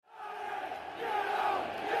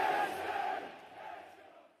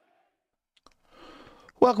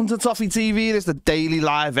Welcome to Toffee TV. It is the daily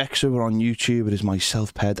live extra. We're on YouTube. It is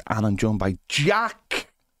myself, Ped, and I'm joined by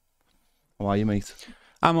Jack. How are you, mate?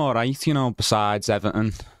 I'm alright, you know, besides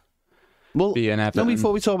Everton. Well, being Everton.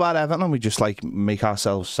 before we talk about Everton and we just like make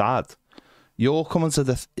ourselves sad, you're coming to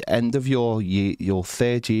the end of your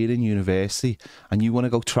third year in university and you want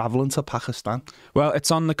to go travelling to Pakistan. Well,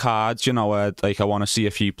 it's on the cards, you know, like I want to see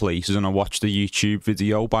a few places, and I watched the YouTube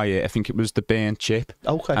video by it. I think it was the Burnt Chip.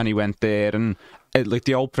 Okay. And he went there, and like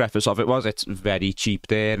the old preface of it was, it's very cheap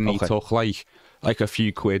there, and he took like a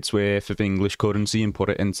few quid's worth of English currency and put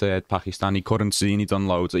it into Pakistani currency, and he done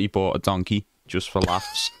loads. He bought a donkey just for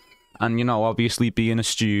laughs. And, you know, obviously being a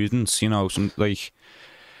student, you know,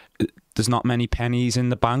 there's not many pennies in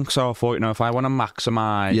the bank, so I thought, you know, if I want to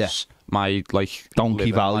maximise my, like,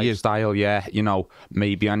 donkey value lifestyle, you know,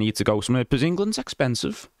 maybe I need to go somewhere, because England's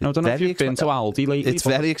expensive. You know, I don't know if you've been to Aldi lately. It's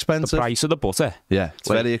very expensive. The price of the butter. Yeah, it's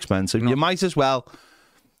very expensive. You might as well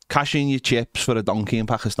cash in your chips for a donkey in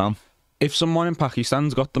Pakistan. If someone in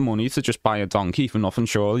Pakistan's got the money to just buy a donkey for nothing,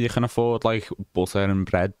 surely you can afford, like, butter and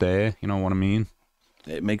bread there, you know what I mean?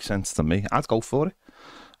 It makes sense to me. I'd go for it.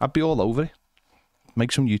 I'd be all over it.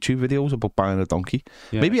 Make some YouTube videos about buying a donkey.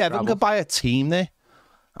 Yeah, maybe Everton could buy a team there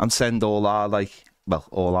and send all our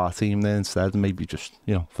team there instead, and maybe just,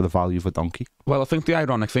 you know, for the value of a donkey. Well, I think the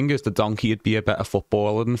ironic thing is the donkey would be a better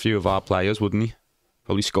footballer than a few of our players, wouldn't he?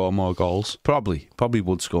 Probably score more goals. Probably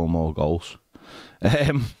would score more goals.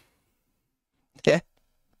 Yeah.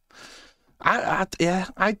 I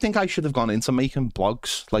think I should have gone into making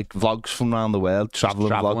blogs, like vlogs from around the world,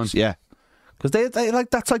 traveling vlogs. Yeah, because they like,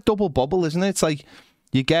 that's like double bubble, isn't it? It's like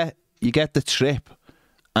you get the trip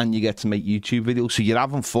and you get to make YouTube videos, so you're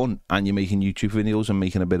having fun and you're making YouTube videos and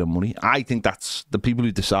making a bit of money. I think that's the people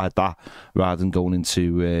who decide that rather than going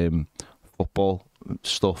into football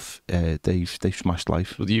stuff. They've smashed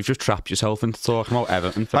life. Well, you've just trapped yourself into talking about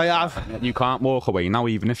Everton. I have. You can't walk away now,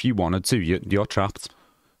 even if you wanted to. You're trapped.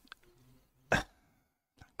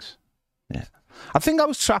 Yeah, I think I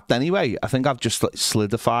was trapped anyway. I think I've just like,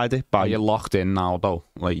 solidified it by. You're locked in now, though.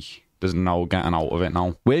 Like, there's no getting out of it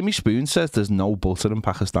now. Where me spoon says there's no butter in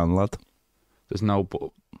Pakistan, lad. There's no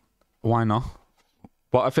Why not?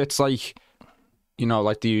 What if it's like, you know,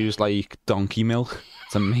 like they use like donkey milk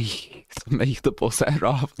to make the butter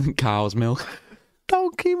rather than cow's milk?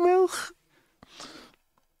 Donkey milk.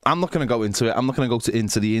 I'm not going to go into it. I'm not going to go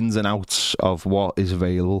into the ins and outs of what is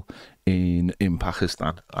available in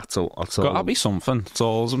Pakistan. That's all. There's got to be something. That's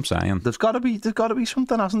all I'm saying. There's got to be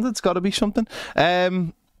something, hasn't there? There's got to be something. Yeah.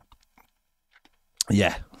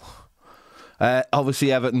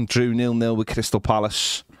 Obviously, Everton drew 0-0 with Crystal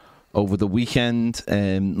Palace over the weekend.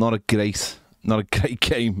 Not a great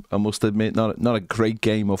game, I must admit. Not a great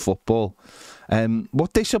game of football.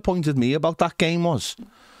 What disappointed me about that game was,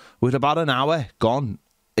 with about an hour gone,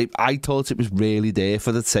 I thought it was really there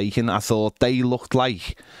for the taking. I thought they looked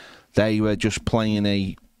like they were just playing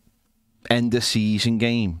a end of season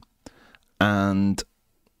game, and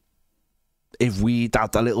if we'd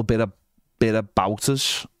had a little bit about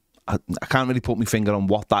us, I can't really put my finger on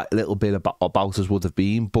what that little bit about us would have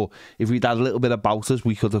been, but if we'd had a little bit about us,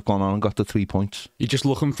 we could have gone on and got the 3 points. You're just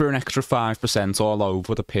looking for an extra 5% all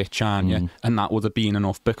over the pitch, aren't you? And that would have been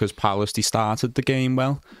enough, because Palace, they started the game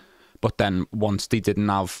well. But then once they didn't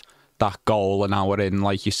have that goal an hour in,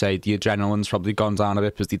 like you say, the adrenaline's probably gone down a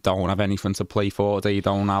bit because they don't have anything to play for. They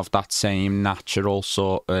don't have that same natural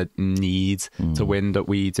sort of need to win that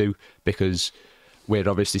we do, because we're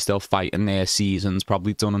obviously still fighting. Their season's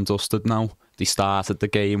probably done and dusted now. They started the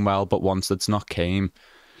game well, but once it's not came,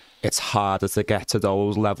 it's harder to get to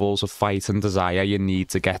those levels of fight and desire you need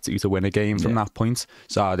to get to win a game from that point.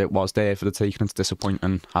 So it was there for the taking. It's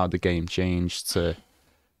disappointing how the game changed to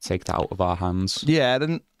take that out of our hands.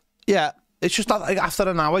 It's just that, like, after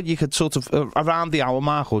an hour, you could sort of, around the hour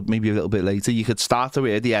mark, or maybe a little bit later, you could start to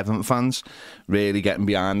hear the Everton fans really getting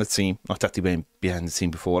behind the team. Not that they weren't behind the team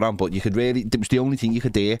beforehand, but you could really, it was the only thing you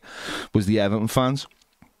could hear was the Everton fans.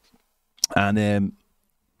 And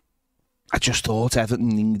I just thought Everton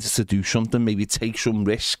needed to do something, maybe take some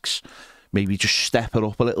risks, maybe just step it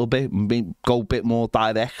up a little bit, maybe go a bit more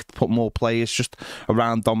direct, put more players just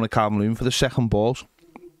around Dominic Calvert-Lewin for the second balls.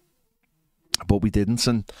 But we didn't,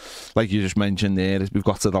 and like you just mentioned there, we've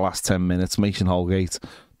got to the last 10 minutes. Mason Holgate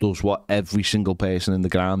does what every single person in the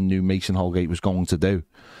ground knew Mason Holgate was going to do,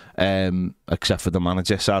 except for the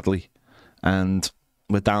manager, sadly. And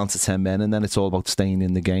we're down to 10 men, and then it's all about staying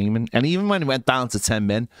in the game. And even when it went down to 10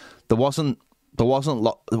 men, there wasn't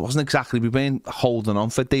exactly, we weren't holding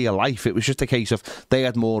on for dear life. It was just a case of they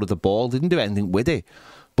had more of the ball, didn't do anything with it.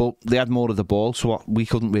 but they had more of the ball, so we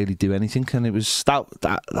couldn't really do anything. And it was that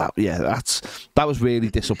was really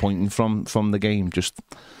disappointing from the game. Just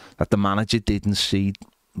that the manager didn't see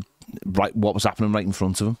right what was happening right in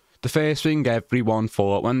front of him. The first thing everyone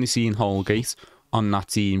thought when they seen Holgate on that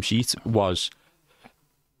team sheet was,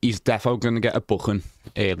 he's defo going to get a booking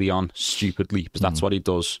early on, stupidly, because that's what he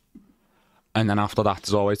does. And then after that,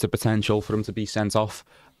 there's always the potential for him to be sent off.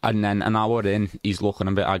 And then an hour in, he's looking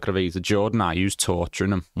a bit aggravated. Jordan Ayew's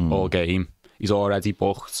torturing him all game. He's already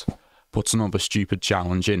booked, puts another stupid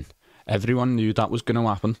challenge in. Everyone knew that was going to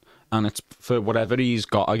happen. And it's for whatever he's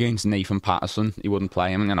got against Nathan Patterson, he wouldn't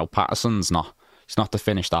play him. You know, Patterson's he's not the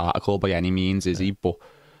finished article by any means, is he? But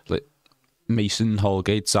like, Mason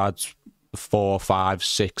Holgate's had 4, 5,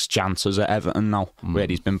 6 chances at Everton now, where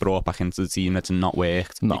he's been brought back into the team that's not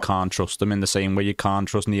worked. No. You can't trust him in the same way you can't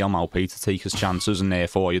trust Neil Maupay to take his chances, and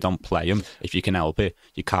therefore you don't play him if you can help it.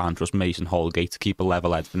 You can't trust Mason Holgate to keep a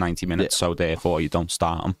level head for 90 minutes, so therefore you don't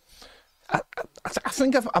start him. I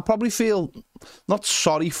think I probably feel not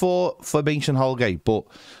sorry for Mason Holgate, but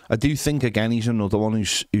I do think again he's another one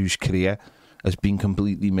whose career has been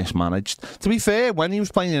completely mismanaged. To be fair, when he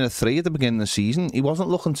was playing in a 3 at the beginning of the season, he wasn't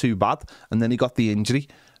looking too bad, and then he got the injury,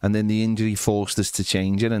 and then the injury forced us to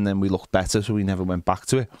change it, and then we looked better, so we never went back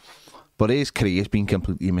to it. But his career's been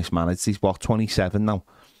completely mismanaged. He's 27 now.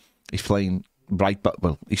 He's playing right back.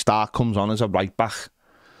 Well, he comes on as a right back,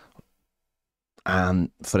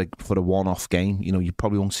 and for a one-off game, you know, you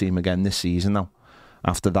probably won't see him again this season now.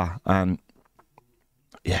 After that, and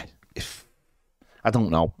yeah, I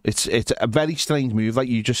don't know. It's a very strange move, like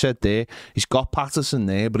you just said there. He's got Patterson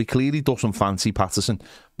there, but he clearly doesn't fancy Patterson.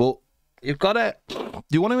 But you've got to... Do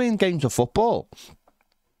you want to win games of football?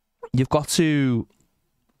 You've got to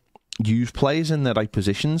use players in the right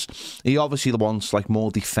positions. He obviously wants like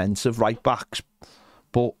more defensive right backs.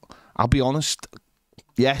 But I'll be honest,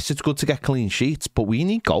 yes, it's good to get clean sheets, but we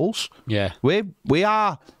need goals. Yeah. We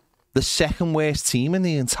are the second worst team in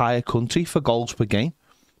the entire country for goals per game.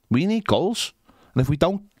 We need goals. And if we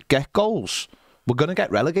don't get goals, we're going to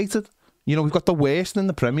get relegated. You know, we've got the worst in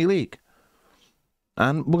the Premier League.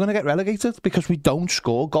 And we're going to get relegated because we don't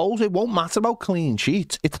score goals. It won't matter about clean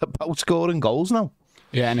sheets. It's about scoring goals now.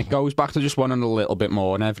 Yeah, and it goes back to just wanting a little bit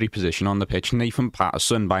more in every position on the pitch. Nathan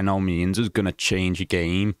Patterson, by no means, is going to change a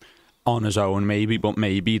game on his own, maybe, but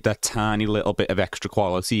maybe that tiny little bit of extra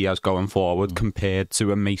quality he has going forward compared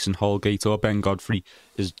to a Mason Holgate or Ben Godfrey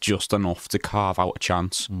is just enough to carve out a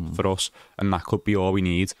chance for us, and that could be all we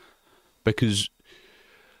need. Because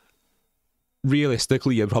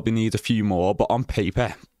realistically, you probably need a few more, but on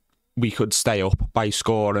paper, we could stay up by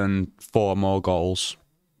scoring 4 more goals.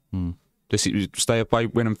 Stay up by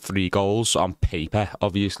winning 3 goals on paper,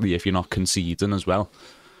 obviously, if you're not conceding as well.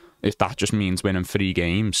 If that just means winning 3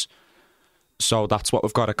 games. So that's what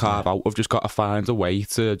we've got to carve out. We've just got to find a way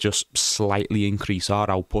to just slightly increase our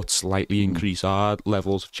output, slightly increase our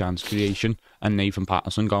levels of chance creation. And Nathan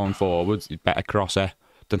Patterson going forward, better crosser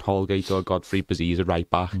than Holgate or Godfrey because he's a right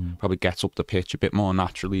back. Probably gets up the pitch a bit more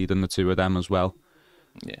naturally than the two of them as well.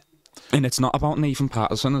 Yeah. And it's not about Nathan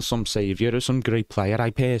Patterson as some saviour or some great player.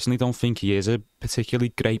 I personally don't think he is a particularly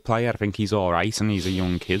great player. I think he's all right and he's a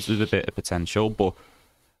young kid with a bit of potential. But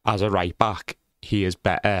as a right back, he is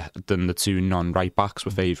better than the 2 non-right backs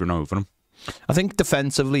we're favouring over him. I think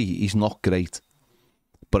defensively he's not great,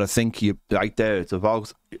 but I think you're right there. It's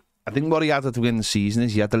about. I think what he had at the beginning of the season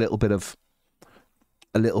is he had a little bit of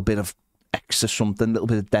extra something, a little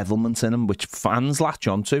bit of devilment in him, which fans latch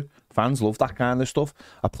onto. Fans love that kind of stuff.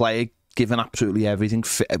 A player giving absolutely everything,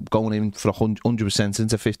 going in for 100%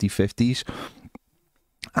 into 50-50s.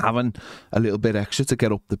 Having a little bit extra to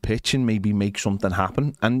get up the pitch and maybe make something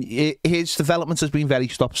happen. And his development has been very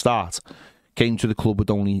stop-start. Came to the club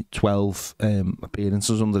with only 12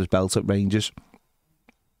 appearances under his belt at Rangers.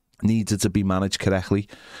 Needed to be managed correctly.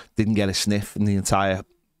 Didn't get a sniff in the entire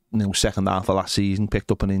second half of last season.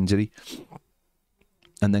 Picked up an injury.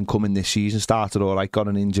 And then coming this season, started all right, got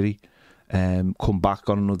an injury. Come back,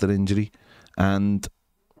 got another injury. And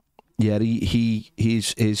yeah,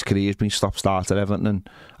 his career has been stop-start at Everton, and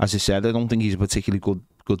as I said, I don't think he's a particularly good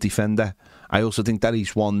defender. I also think that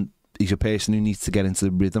he's a person who needs to get into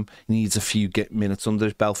the rhythm. He needs a few minutes under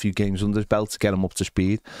his belt, a few games under his belt to get him up to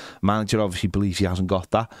speed. Manager obviously believes he hasn't got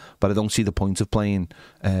that, but I don't see the point of playing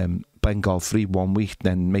Ben Godfrey 1 week,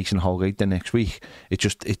 then Mason Holgate the next week. It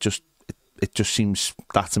just seems,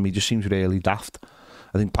 that to me just seems really daft.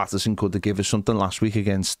 I think Patterson could have given us something last week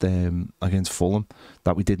against Fulham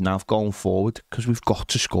that we didn't have going forward, because we've got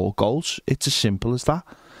to score goals. It's as simple as that,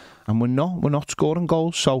 and we're not scoring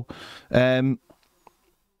goals. So, was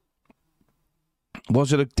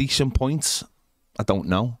it a decent point? I don't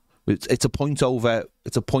know. It's a point over.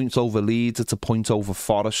 It's a point over Leeds. It's a point over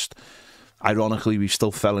Forest. Ironically, we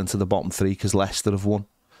still fell into the bottom three because Leicester have won.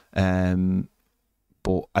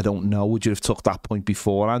 But I don't know. Would you have took that point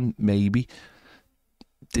beforehand? Maybe.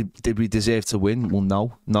 Did we deserve to win? Well,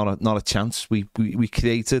 no, not a chance. We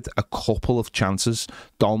created a couple of chances.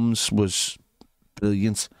 Dom's was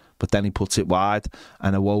brilliant, but then he puts it wide.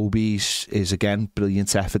 And Iwobi's is again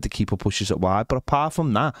brilliant effort. The keeper pushes it wide. But apart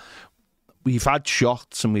from that, we've had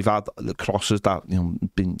shots and we've had the crosses that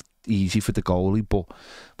been easy for the goalie, but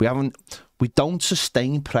we don't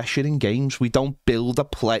sustain pressure in games. We don't build the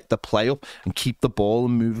play up and keep the ball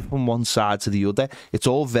and move it from one side to the other. It's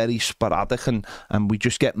all very sporadic and we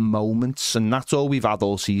just get moments, and that's all we've had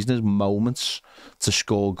all season is moments to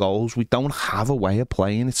score goals. We don't have a way of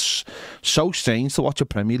playing. It's so strange to watch a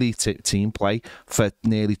Premier League team play for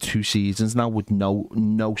nearly 2 seasons now with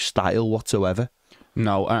no style whatsoever.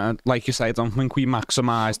 No, like you say, I don't think we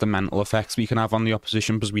maximise the mental effects we can have on the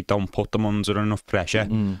opposition because we don't put them under enough pressure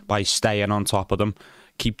by staying on top of them.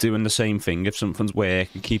 Keep doing the same thing. If something's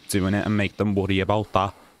working, keep doing it and make them worry about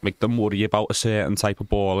that. Make them worry about a certain type of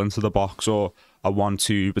ball into the box or a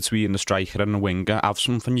 1-2 between the striker and the winger. Have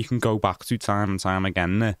something you can go back to time and time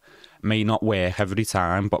again there. May not work every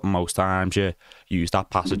time, but most times you use that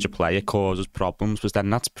passage of play, it causes problems, because then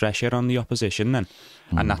that's pressure on the opposition then.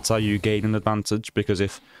 And that's how you gain an advantage, because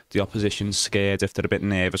if the opposition's scared, if they're a bit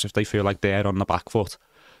nervous, if they feel like they're on the back foot,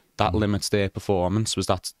 that limits their performance,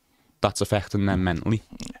 because that's affecting them mentally.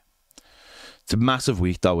 It's a massive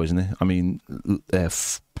week though, isn't it? I mean,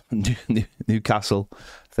 Newcastle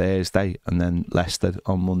Thursday and then Leicester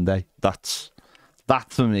on Monday. That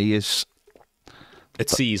for me is...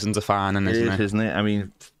 It's season defining, isn't it? I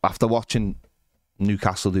mean, after watching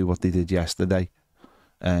Newcastle do what they did yesterday,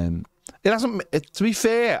 it hasn't. To be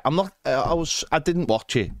fair, I'm not. I didn't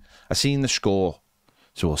watch it. I seen the score,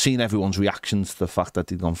 so I've seen everyone's reactions to the fact that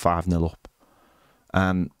they'd gone 5-0 up.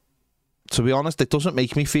 And to be honest, it doesn't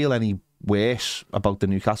make me feel any worse about the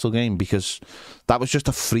Newcastle game, because that was just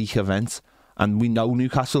a freak event, and we know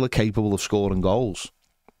Newcastle are capable of scoring goals.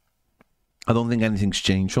 I don't think anything's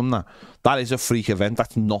changed from that. That is a freak event.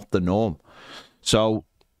 That's not the norm. So,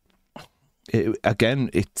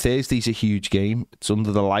 Thursday's a huge game. It's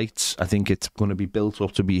under the lights. I think it's going to be built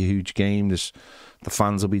up to be a huge game. The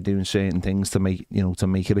fans will be doing certain things to make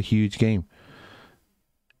it a huge game.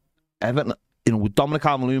 Everton, with Dominic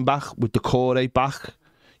Calvert-Lewin back, with Decore back,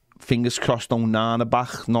 fingers crossed Onana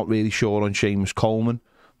back. Not really sure on Seamus Coleman.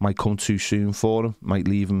 Might come too soon for him. Might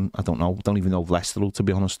leave him. I don't know. Don't even know if Leicester will, to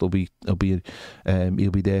be honest. He'll be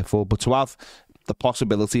there for. But to have the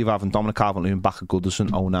possibility of having Dominic Calvert-Lewin back at Goodison,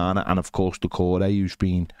 Onana, and of course Decore, who's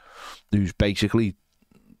basically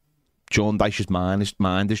John Dyche's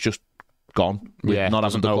mind is just gone. Yeah, not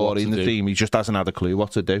having Decore in the team, he just hasn't had a clue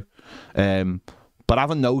what to do. But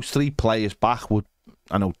having those 3 players back would.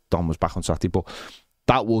 I know Dom was back on Saturday, but.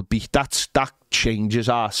 That changes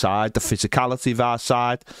our side, the physicality of our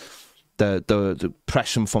side, the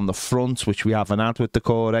pressing from the front, which we haven't had with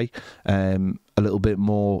Decore, a little bit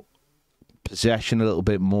more possession, a little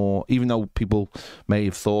bit more. Even though people may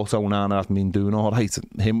have thought Onana hasn't been doing all right,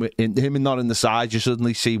 him and not in the side, you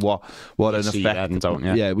suddenly see what an effect. Don't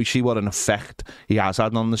you? Yeah, we see what an effect he has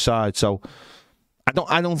had on the side. So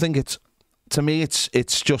I don't think it's. To me, it's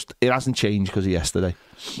just, it hasn't changed because of yesterday.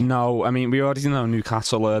 No, I mean, we already know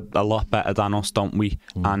Newcastle are a lot better than us, don't we?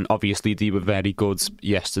 And obviously they were very good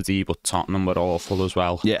yesterday, but Tottenham were awful as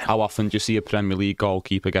well. Yeah. How often do you see a Premier League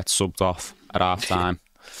goalkeeper get subbed off at half time?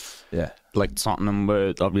 Yeah. Like Tottenham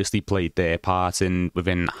were obviously played their part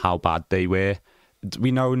within how bad they were.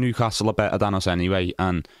 We know Newcastle are better than us anyway,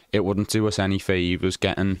 and it wouldn't do us any favours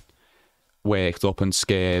getting worked up and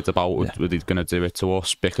scared about whether they're going to do it to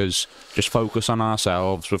us, because just focus on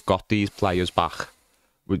ourselves. We've got these players back.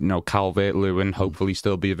 With Calvert-Lewin hopefully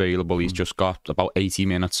still be available. He's just got about 80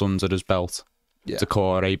 minutes under his belt.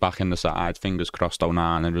 Decore back in the side, fingers crossed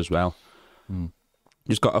Onana as well.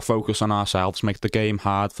 Just got to focus on ourselves, make the game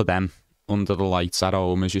hard for them under the lights at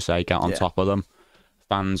home, as you say, get on top of them.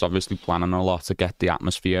 Fans obviously planning a lot to get the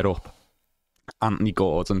atmosphere up. Anthony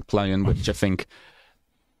Gordon playing, which I think,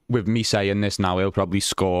 with me saying this now, he'll probably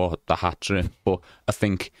score the hat-trick, but I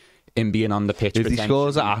think him being on the pitch... If he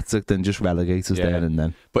scores a hat-trick, then just relegates us there and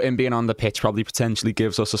then. But him being on the pitch probably potentially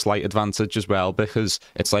gives us a slight advantage as well, because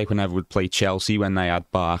it's like whenever we'd play Chelsea when they had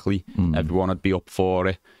Barkley, everyone would be up for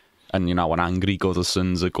it. And, an angry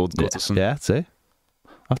Goodison's a good Goodison. Yeah,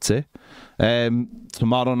 that's it.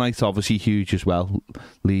 Tomorrow night, obviously, huge as well.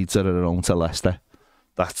 Leeds are at home to Leicester.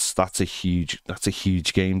 That's a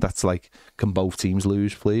huge game. That's like, can both teams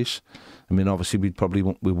lose, please? I mean, obviously we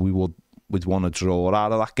would we'd want a draw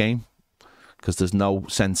out of that game because there's no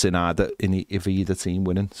sense in either team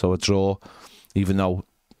winning. So a draw, even though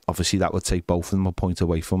obviously that would take both of them a point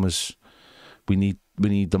away from us, we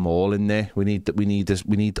need them all in there. We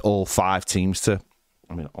need all 5 teams to.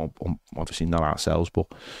 I mean, obviously not ourselves, but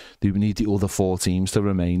we need the other 4 teams to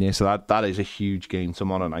remain here. So that is a huge game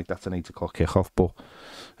tomorrow night. That's an 8 o'clock kickoff. But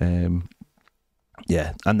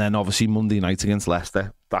yeah, and then obviously Monday night against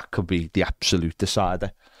Leicester, that could be the absolute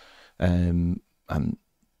decider. And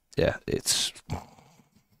yeah, it's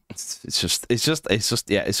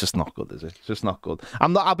just not good, is it? It's just not good.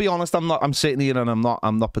 I'll be honest. I'm sitting here and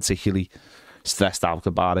I'm not particularly stressed out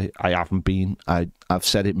about it. I haven't been. I've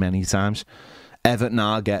said it many times. Everton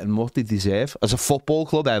are getting what they deserve. As a football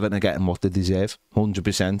club, Everton are getting what they deserve,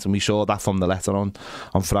 100%. And we saw that from the letter on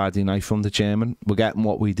Friday night from the chairman. We're getting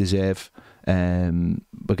what we deserve.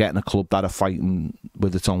 We're getting a club that are fighting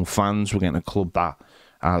with its own fans. We're getting a club that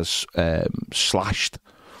has slashed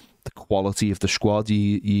the quality of the squad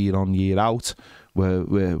year on, year out.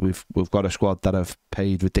 We've got a squad that have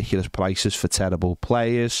paid ridiculous prices for terrible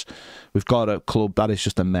players. We've got a club that is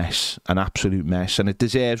just a mess, an absolute mess, and it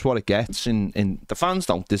deserves what it gets. The fans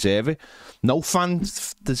don't deserve it. No fan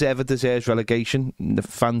ever deserves relegation. The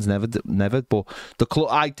fans never. But the club,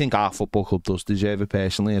 I think our football club does deserve it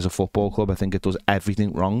personally. As a football club, I think it does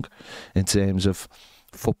everything wrong in terms of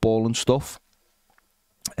football and stuff.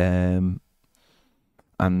 And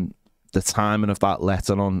the timing of that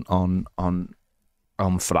letter on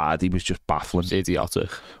Friday was just baffling. It's idiotic.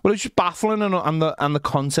 Well, it was just baffling, and the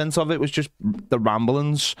content of it was just the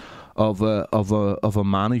ramblings of a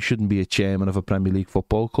man who shouldn't be a chairman of a Premier League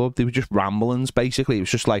football club. They were just ramblings, basically. It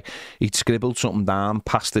was just like he'd scribbled something down,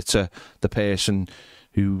 passed it to the person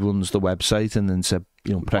who runs the website, and then said,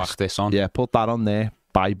 press Whack this on. Yeah, put that on there.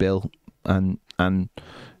 By Bill, and.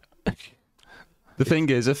 The thing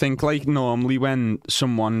is, I think like normally when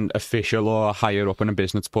someone official or higher up in a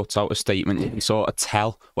business puts out a statement, you sort of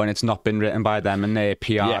tell when it's not been written by them and their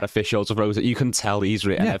PR officials have wrote it. You can tell he's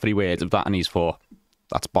written every word of that, and he's thought,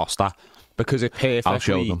 that's boss that. Because it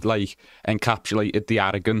perfectly like encapsulated the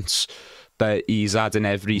arrogance that he's had in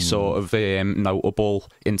every sort of notable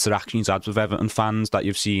interaction he's had with Everton fans that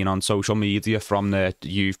you've seen on social media, from the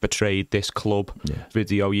 "you've betrayed this club"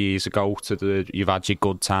 video years ago to the "you've had your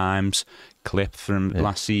good times" clip from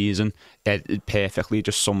last season. It perfectly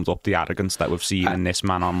just sums up the arrogance that we've seen in this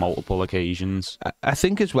man on multiple occasions. I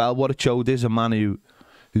think as well what it showed is a man who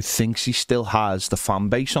thinks he still has the fan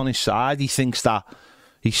base on his side. He thinks that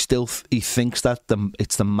it's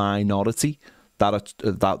the minority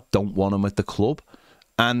that don't want him at the club,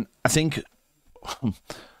 and I think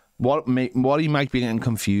what he might be getting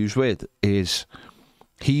confused with is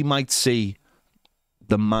he might see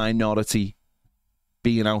the minority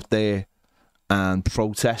being out there and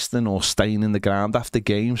protesting or staying in the ground after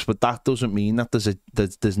games, but that doesn't mean that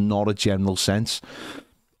there's not a general sense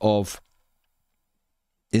of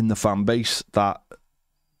in the fan base that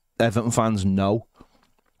Everton fans know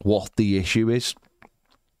what the issue is.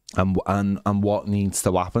 And what needs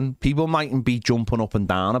to happen. People mightn't be jumping up and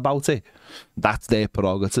down about it. That's their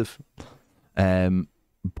prerogative.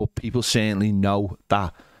 But people certainly know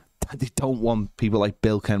that they don't want people like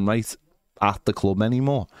Bill Kenwright at the club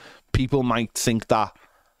anymore. People might think that,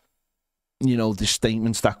 the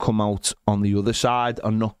statements that come out on the other side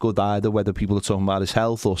are not good either, whether people are talking about his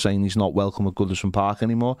health or saying he's not welcome at Goodison Park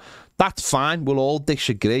anymore. That's fine. We'll all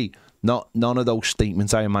disagree. None of those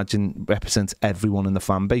statements, I imagine, represents everyone in the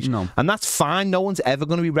fan base. No. And that's fine. No one's ever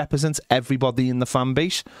going to represent everybody in the fan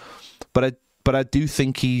base. But I do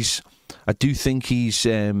think he's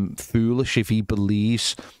foolish if he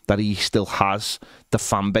believes that he still has the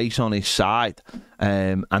fan base on his side,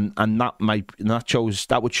 and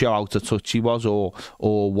that would show how touchy he was, or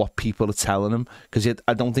what people are telling him. Because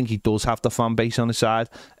I don't think he does have the fan base on his side.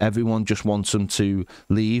 Everyone just wants him to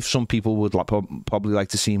leave. Some people would probably like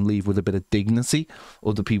to see him leave with a bit of dignity.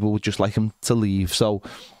 Other people would just like him to leave. So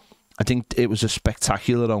I think it was a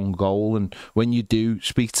spectacular own goal, and when you do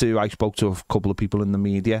I spoke to a couple of people in the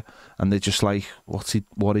media, and they're just like,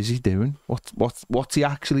 what is he doing? What's he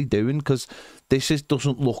actually doing? Because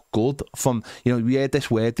doesn't look good. From we heard this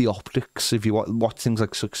word, the optics. If you watch things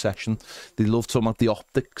like Succession, they love talking about the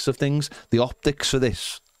optics of things. The optics for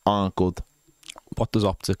this aren't good. What does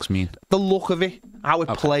optics mean? The look of it, how it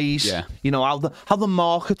plays, how the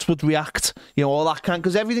markets would react, all that kind.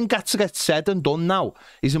 Because everything gets said and done now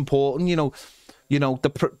is important.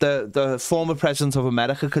 The former president of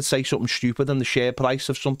America could say something stupid, and the share price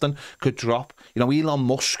of something could drop. Elon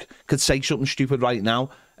Musk could say something stupid right now,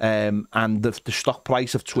 and the stock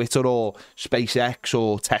price of Twitter or SpaceX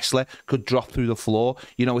or Tesla could drop through the floor.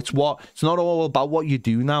 You know, it's not all about what you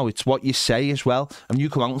do now, it's what you say as well. And you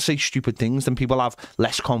come out and say stupid things, then people have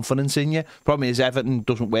less confidence in you. Problem is, Everton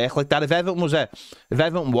doesn't work like that. If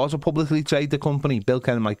Everton was a publicly traded company, Bill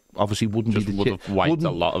Kennan obviously wouldn't be the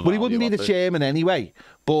he wouldn't be the chairman anyway.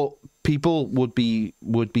 But people would be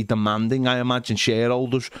demanding. I imagine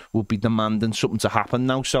shareholders would be demanding something to happen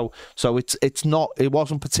now. So it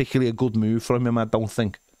wasn't particularly a good move for him, I don't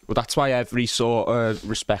think. Well, that's why every sort of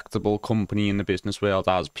respectable company in the business world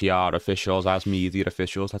has PR officials, has media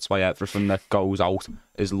officials. That's why everything that goes out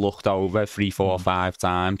is looked over 3, 4, 5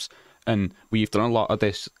 times. And we've done a lot of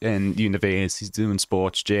this in universities, doing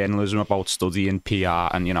sports journalism, about studying PR.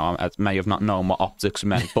 And, you know, I may have not known what optics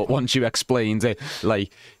meant, but once you explained it,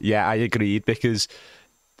 like, yeah, I agreed, because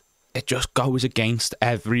it just goes against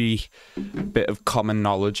every bit of common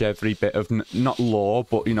knowledge, every bit of, not law,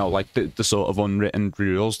 but, you know, like the sort of unwritten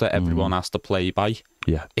rules that everyone has to play by.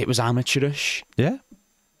 Yeah. It was amateurish. Yeah,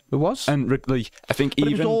 it was. And, like, I think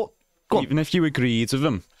even if you agreed with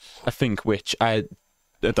them, I think, which I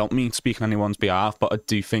don't mean to speak on anyone's behalf, but I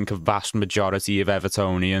do think a vast majority of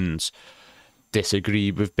Evertonians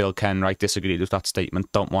disagree with Bill Kenwright, disagree with that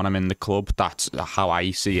statement, don't want him in the club. That's how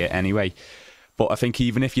I see it anyway. But I think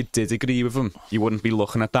even if you did agree with him, you wouldn't be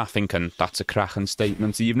looking at that thinking that's a cracking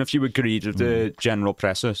statement. Even if you agreed with the general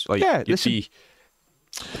press, like, yeah, listen,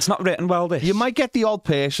 it's not written well, this. You might get the odd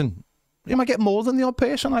person. You might get more than the odd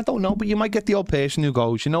person, I don't know, but you might get the odd person who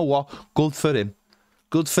goes, you know what, good for him.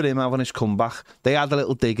 Good for him having his comeback. They had a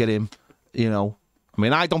little dig at him, you know. I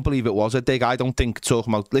mean, I don't believe it was a dig. I don't think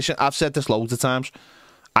talking about... Listen, I've said this loads of times.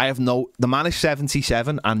 The man is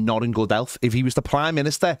 77 and not in good health. If he was the Prime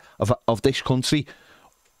Minister of this country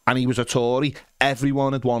and he was a Tory,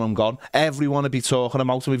 everyone would want him gone. Everyone would be talking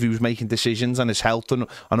about him if he was making decisions and his health and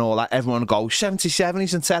all that. Everyone would go, 77,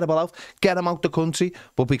 he's in terrible health. Get him out the country.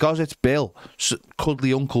 But because it's Bill,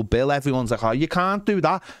 cuddly Uncle Bill, everyone's like, oh, you can't do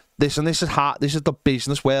that. This is hard. This is the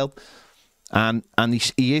business world, and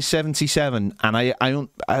he is 77. And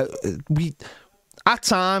we at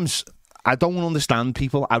times I don't understand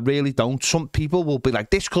people. I really don't. Some people will be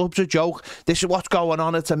like, "This club's a joke. This is what's going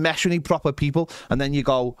on. It's a mess. We need proper people." And then you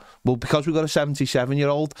go, "Well, because we've got a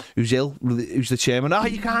 77-year-old who's ill, who's the chairman. Oh,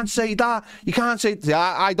 you can't say that. You can't say."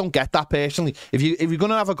 I don't get that personally. If you're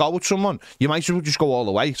gonna have a go with someone, you might as well just go all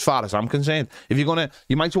the way. As far as I'm concerned, you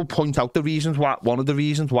might as well point out the reasons why. One of the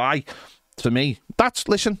reasons why, for me,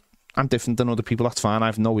 listen. I'm different than other people. That's fine. I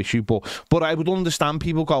have no issue. But I would understand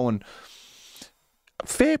people going,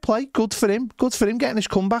 fair play, good for him getting his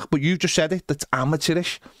comeback, but you just said it, that's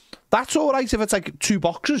amateurish. That's alright if it's like 2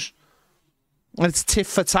 boxes and it's tit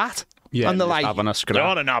for tat, and they're like, having a scrap.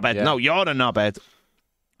 You're a knobhead. No, you're a knobhead.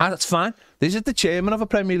 And that's fine. This is the chairman of a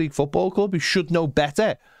Premier League football club who should know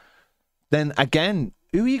better. Then again,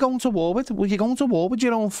 who are you going to war with? Well, you're going to war with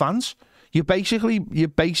your own fans. You're basically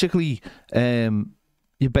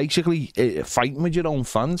fighting with your own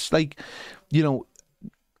fans. Like, you know,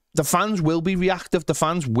 the fans will be reactive. The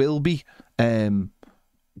fans will be emotional,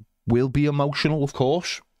 of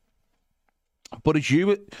course. But as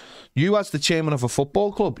you as the chairman of a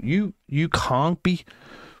football club, you can't be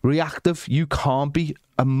reactive. You can't be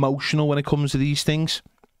emotional when it comes to these things.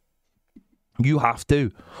 You have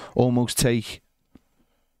to almost take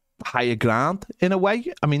higher ground in a way.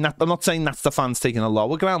 I mean, I'm not saying that's the fans taking a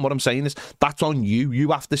lower ground. What I'm saying is that's on you.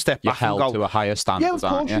 You have to step back and go. You're held to a higher standard. Yeah, of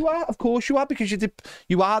course you are. Of course you are, because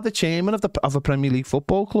you are the chairman of a Premier League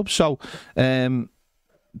football club. So, very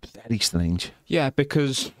strange. Yeah,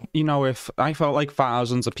 because, you know, if I felt like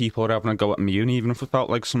thousands of people were having a go at me, and even if I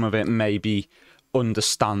felt like some of it may be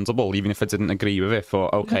understandable, even if I didn't agree with it,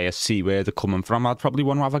 or okay, I see where they're coming from, I'd probably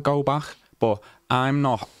want to have a go back. But I'm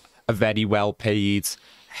not a very well-paid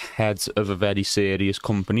head of a very serious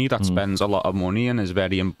company that spends a lot of money and is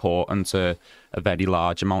very important to a very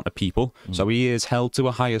large amount of people. So he is held to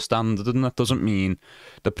a higher standard, and that doesn't mean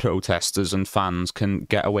the protesters and fans can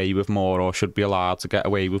get away with more or should be allowed to get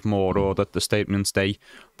away with more, or that the statements they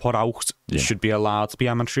put out should be allowed to be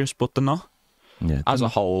amateurish, but they're not. Yeah, as a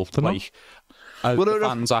whole, like, the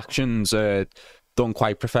fans' actions are done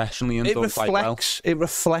quite professionally and done quite well. It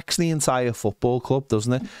reflects the entire football club,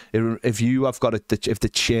 doesn't it? If if the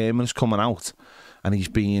chairman's coming out and he's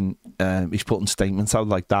putting statements out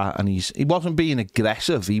like that, and he wasn't being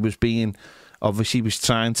aggressive, he was being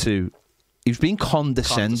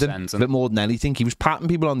condescending a bit more than anything. He was patting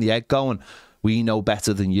people on the head, going, "We know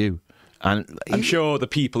better than you." And I'm sure the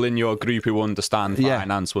people in your group who understand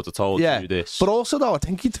finance would have told you this. But also, though, I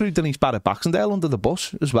think he threw Denise Barrett-Baxendale under the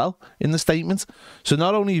bus as well in the statement. So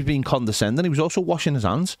not only was he being condescending, he was also washing his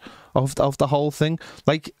hands of the whole thing.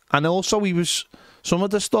 Like, and also he was some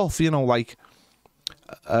of the stuff, you know, like,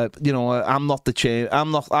 I'm not the chair.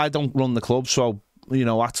 I don't run the club, so. You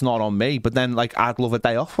know, that's not on me. But then, like, I'd love a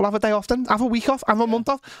day off. We'll have a day off then. Have a week off. Have a month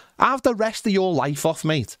off. Have the rest of your life off,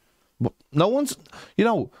 mate. No one's, you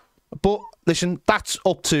know. But listen, that's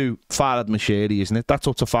up to Farhad Moshiri, isn't it? That's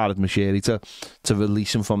up to Farhad Moshiri to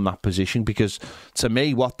release him from that position. Because to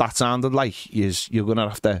me, what that sounded like is you're going to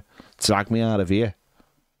have to drag me out of here.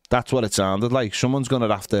 That's what it sounded like. Someone's going to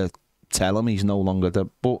have to tell him he's no longer the.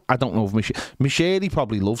 But I don't know if Moshiri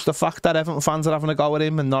probably loves the fact that Everton fans are having a go at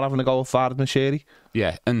him and not having a go at Farhad Moshiri.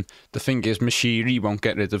 Yeah, and the thing is, Moshiri won't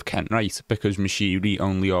get rid of Ken Wright because Moshiri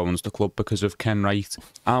only owns the club because of Ken Wright.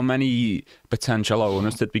 How many potential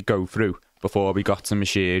owners did we go through before we got to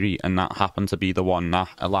Moshiri, and that happened to be the one that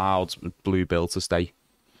allowed Blue Bill to stay?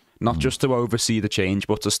 Not just to oversee the change,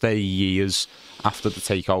 but to stay years after the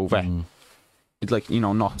takeover. Like, you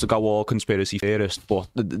know, not to go all conspiracy theorist, but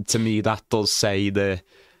to me that does say that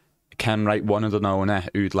Ken Wright wanted an owner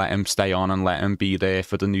who'd let him stay on and let him be there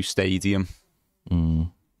for the new stadium.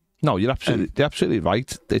 No, you're absolutely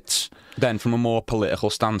right. It's then from a more political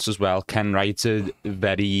stance as well. Ken Wright's a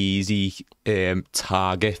very easy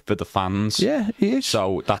target for the fans. Yeah, he is.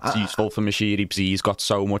 So that's useful for Moshiri because he's got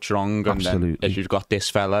so much wrong. Absolutely. And then if you've got this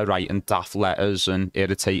fella writing daft letters and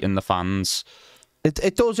irritating the fans.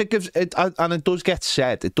 It does get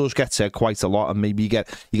said. It does get said quite a lot, and maybe you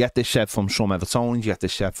get this said from some Evertonians, you get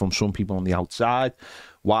this said from some people on the outside.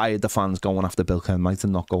 Why are the fans going after Bill Kenwright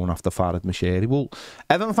and not going after Farhad Moshiri? Well,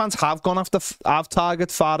 Everton fans have targeted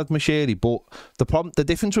Farhad Moshiri, but the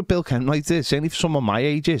difference with Bill Kenwright is, certainly for someone my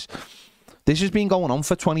age, is this has been going on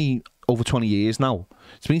for over 20 years now.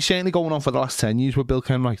 It's been certainly going on for the last 10 years with Bill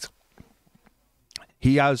Kenwright.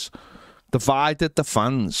 He has divided the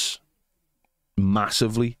fans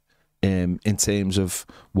massively in terms of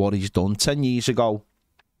what he's done. 10 years ago,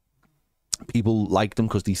 people liked him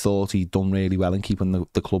because they thought he'd done really well in keeping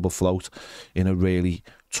the club afloat in a really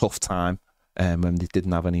tough time when they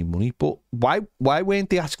didn't have any money. But why weren't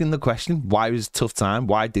they asking the question, why was it a tough time?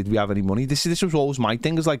 Why did we have any money? This was always my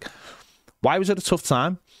thing, is like, why was it a tough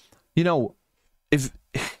time? You know, if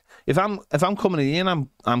I'm coming in and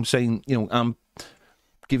I'm saying, you know, I'm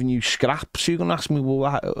giving you scraps, you're gonna ask me,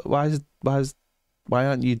 well, why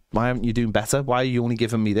aren't you doing better? Why are you only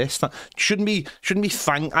giving me this? You shouldn't be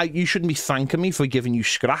thanking me for giving you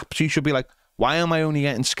scraps. You should be like, why am I only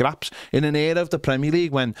getting scraps in an era of the Premier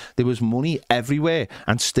League when there was money everywhere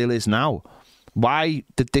and still is now? Why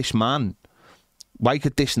could this man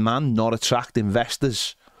not attract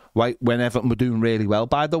investors? Why, when Everton were doing really well,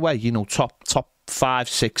 by the way, you know, top 5,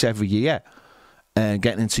 6 every year.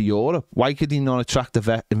 Getting into Europe, why could he not attract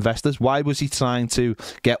investors? Why was he trying to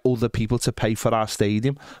get other people to pay for our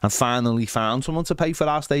stadium, and finally found someone to pay for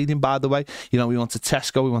our stadium, by the way? You know, we went to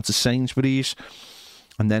Tesco, we went to Sainsbury's,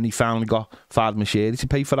 and then he finally got Farhad Moshiri to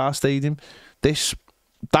pay for our stadium. That's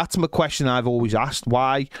my question I've always asked.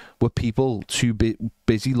 Why were people too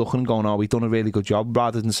busy looking and going, oh, we've done a really good job,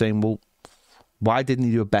 rather than saying, well, why didn't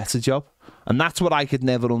he do a better job? And that's what I could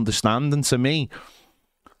never understand. And to me,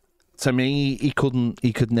 he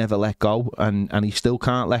could never let go, and he still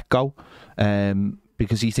can't let go,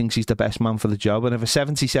 because he thinks he's the best man for the job. And if a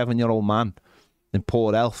 77-year-old man in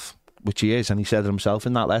poor health, which he is, and he said it himself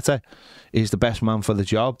in that letter, is the best man for the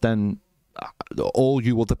job, then all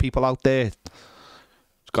you other people out there,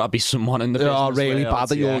 there's got to be someone in the business are really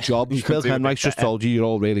bad at your job. Bill Kenwright's just told you you're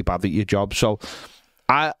all really bad at your job. So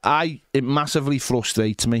it massively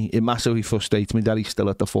frustrates me. It massively frustrates me that he's still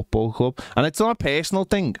at the football club. And it's not a personal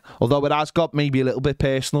thing, although it has got maybe a little bit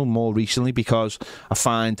personal more recently, because I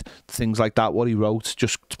find things like that, what he wrote,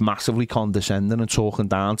 just massively condescending and talking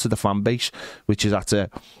down to the fan base, which is had to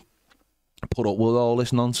put up with all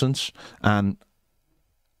this nonsense. And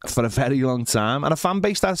for a very long time, and a fan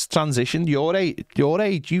base that's transitioned. Your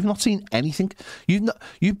age, you've not seen anything.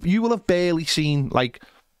 You will have barely seen, like,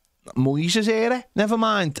 Moyes' era, never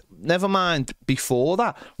mind before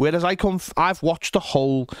that. Whereas I've watched the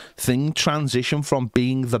whole thing transition from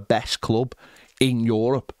being the best club in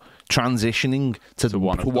Europe, transitioning to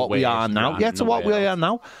what we are now. Yeah, to what we are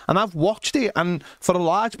now. And I've watched it, and for a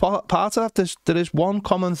large part of that, there is one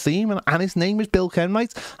common theme, and his name is Bill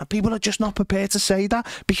Kenwright. And people are just not prepared to say that,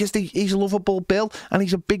 because he's a lovable Bill, and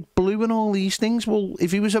he's a big blue and all these things. Well,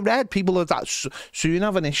 if he was a red, people would soon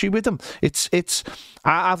have an issue with him.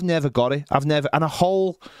 I've never got it. I've never, and a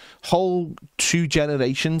whole 2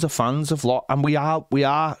 generations of fans have lost, and we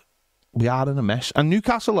are we are in a mess. And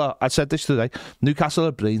Newcastle I said this today, Newcastle are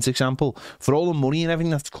a brilliant example. For all the money and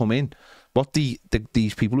everything that's come in, what these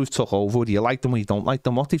people who've took over, whether you like them or you don't like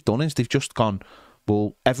them, what they've done is they've just gone,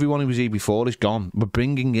 well, everyone who was here before is gone. We're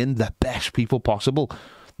bringing in the best people possible.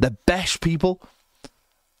 The best people.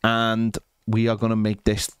 And we are going to make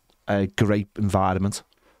this a great environment.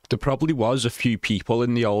 There probably was a few people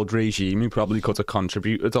in the old regime who probably could have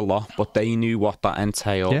contributed a lot, but they knew what that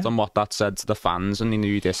entailed and what that said to the fans, and they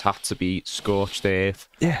knew this had to be scorched earth.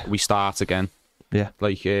 Yeah. We start again. Yeah.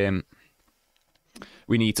 Like,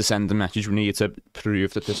 we need to send a message. We need to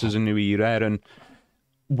prove that this is a new era. And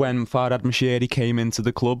when Farhad Moshiri came into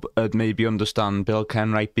the club, I'd maybe understand Bill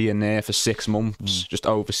Kenwright being there for 6 months, just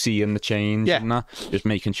overseeing the change and that, just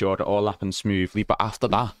making sure it all happened smoothly. But after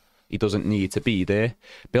that, he doesn't need to be there.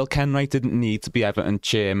 Bill Kenwright didn't need to be Everton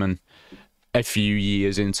chairman a few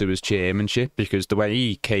years into his chairmanship, because the way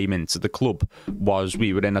he came into the club was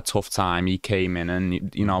we were in a tough time. He came in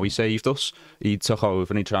and, you know, he saved us. He took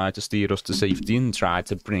over and he tried to steer us to safety and tried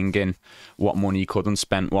to bring in what money he could and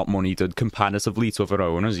spent what money he did comparatively to other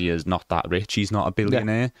owners. He is not that rich. He's not a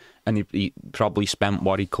billionaire, and he probably spent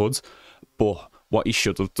what he could. But what he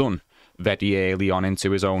should have done very early on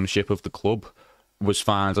into his ownership of the club was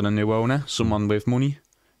finding a new owner, someone with money.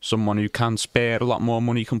 Someone who can spare a lot more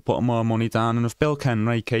money, can put more money down. And if Bill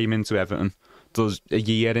Kenwright came into Everton, does a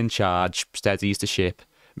year in charge, steadies the ship,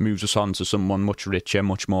 moves us on to someone much richer,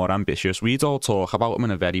 much more ambitious, we'd all talk about him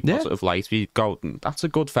in a very positive light. We'd go, that's a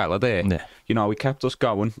good fella there. Yeah. You know, he kept us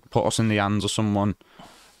going, put us in the hands of someone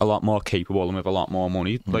a lot more capable and with a lot more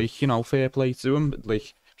money. Like, you know, fair play to him.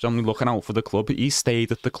 Like, he's only looking out for the club. He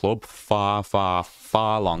stayed at the club far, far,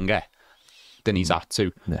 far longer than he's had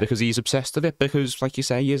to, because he's obsessed with it, because, like you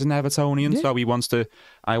say, he is an Evertonian, so he wants to,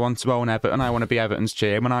 I want to own Everton, I want to be Everton's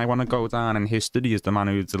chairman, I want to go down in history as the man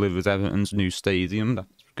who delivers Everton's new stadium that's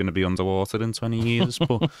going to be underwater in 20 years,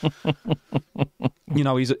 but you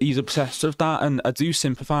know, he's obsessed with that, and I do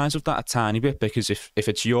sympathise with that a tiny bit, because if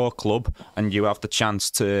it's your club and you have the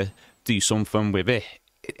chance to do something with it,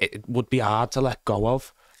 it would be hard to let go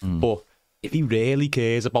of, but if he really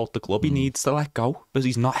cares about the club, he needs to let go, because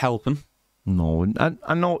he's not helping. No, and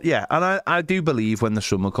I know, yeah, and I do believe when the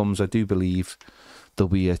summer comes, I do believe there'll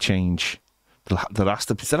be a change. There has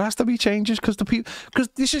to be changes, because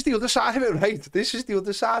this is the other side of it, right? This is the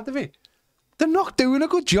other side of it. They're not doing a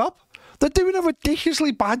good job. They're doing a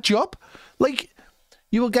ridiculously bad job. Like,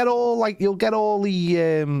 you'll get all the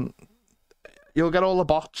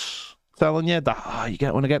bots telling you that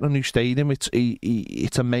you want to get a new stadium.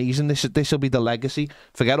 It's amazing. This will be the legacy.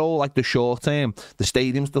 Forget all like the short term. The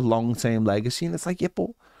stadium's the long term legacy, and it's like, yeah,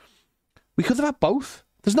 but we could have had both.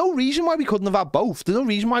 There's no reason why we couldn't have had both. There's no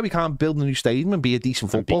reason why we can't build a new stadium and be a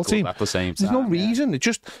decent football team at the same time. There's no reason. It's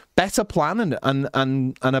just better planning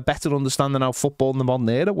and a better understanding how football in the modern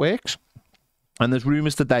era works. And there's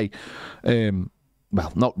rumours today.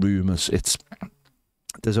 Well, not rumours.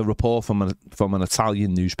 There's a report from an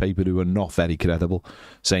Italian newspaper who are not very credible,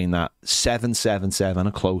 saying that 777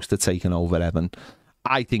 are close to taking over Everton.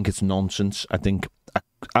 I think it's nonsense. I think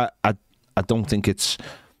I don't think it's.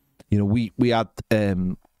 You know, we had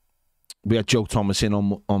Joe Thomas in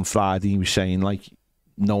on Friday. He was saying, like,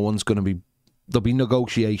 no one's going to be. There'll be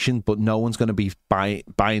negotiation, but no one's going to be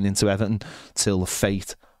buying into Everton till the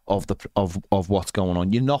fate of what's going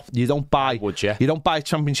on. You don't buy a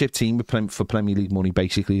championship team for Premier League money,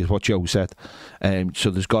 basically, is what Joe said. So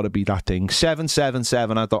there's got to be that thing.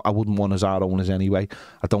 777. I wouldn't want as our owners anyway.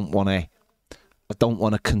 I don't want a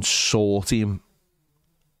consortium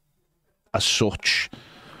as such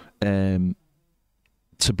to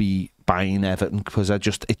be buying Everton, because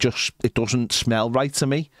it doesn't smell right to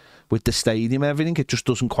me with the stadium and everything. It just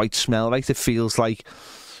doesn't quite smell right. It feels like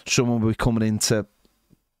someone will be coming in to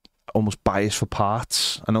almost buy us for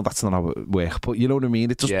parts. I know that's not how it works, but you know what I mean.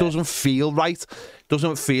 It just doesn't feel right. It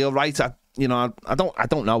doesn't feel right. I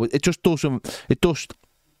don't know. It just doesn't. It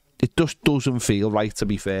just doesn't feel right, to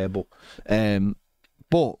be fair. But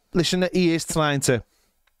listen, he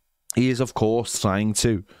is of course trying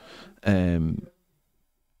to.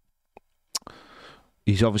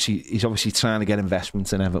 He's obviously trying to get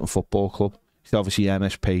investments in Everton Football Club. He's obviously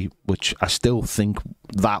MSP, which I still think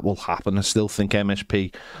that will happen. I still think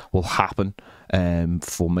MSP will happen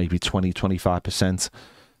for maybe 20-25%.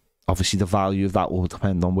 Obviously, the value of that will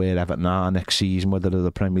depend on where Everton are next season, whether they're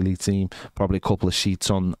the Premier League team. Probably a couple of seats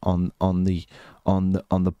on the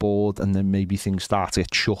board, and then maybe things start to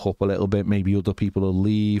get shook up a little bit. Maybe other people will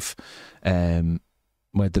leave,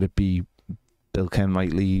 whether it be Bill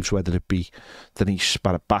Kenwright leaves, whether it be Denise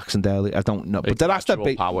Barrett-Baxendale, I don't know. But there has to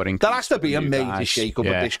be a major shake-up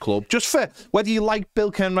at this club. Just for, whether you like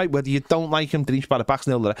Bill Kenwright, whether you don't like him, Denise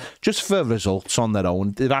Barrett-Baxendale, just for results on their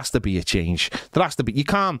own, there has to be a change. There has to be. You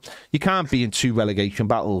can't be in 2 relegation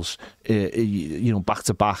battles, back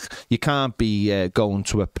to back. You can't be going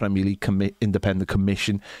to a Premier League independent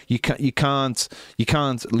commission. You can't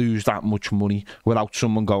lose that much money without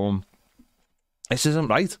someone going, this isn't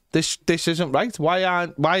right. This isn't right.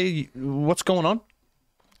 What's going on?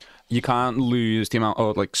 You can't lose the amount,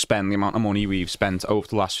 or spend the amount of money we've spent over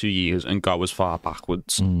the last few years and go as far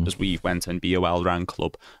backwards as we've went and be a well-run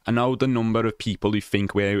club. I know the number of people who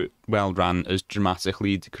think we're well-run has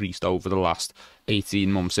dramatically decreased over the last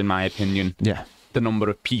 18 months, in my opinion. Yeah. The number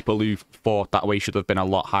of people who thought that way should have been a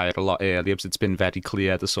lot higher, a lot earlier, because it's been very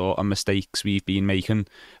clear the sort of mistakes we've been making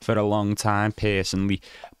for a long time, personally.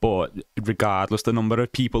 But regardless, the number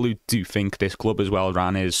of people who do think this club is well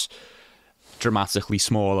run is dramatically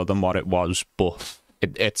smaller than what it was, but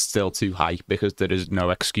it's still too high because there is no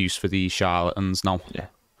excuse for these charlatans now. Yeah,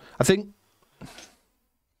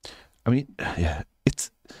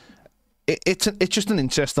 it's just an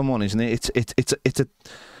interesting one, isn't it?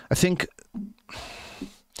 I think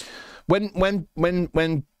when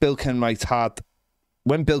Bill Kenwright had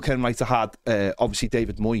obviously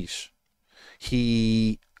David Moyes,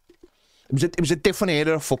 it was a different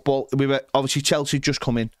era of football. We were obviously Chelsea just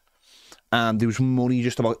come in, and there was money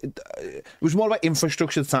just about. It was more about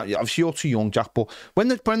infrastructure at the time. Obviously, you're too young, Jack, but when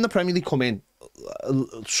the Premier League come in,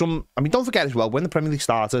 don't forget as well, when the Premier League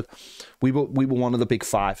started, we were one of the big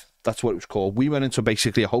 5. That's what it was called. We went into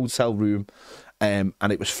basically a hotel room, and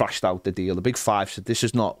it was thrashed out, the deal. The big 5 said, this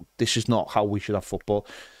is not how we should have football.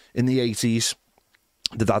 In the 80s,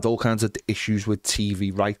 they'd had all kinds of issues with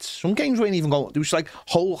TV rights. Some games weren't even going. There was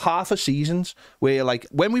whole half of seasons where,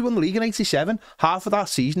 when we won the league in '87, half of that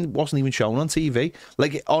season wasn't even shown on TV.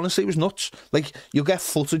 Honestly, it was nuts. You'll get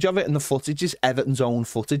footage of it, and the footage is Everton's own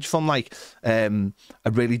footage from a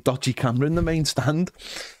really dodgy camera in the main stand.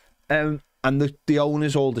 And the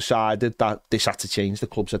owners all decided that this had to change. The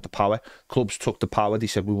clubs had the power. Clubs took the power. They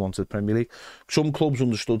said, we wanted the Premier League. Some clubs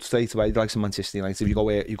understood straight away, like Manchester United. If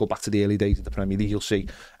you go back to the early days of the Premier League, you'll see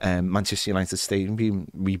Manchester United Stadium being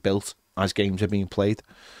rebuilt as games are being played.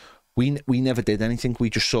 We never did anything. We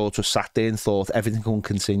just sort of sat there and thought, everything can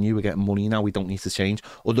continue. We're getting money now. We don't need to change.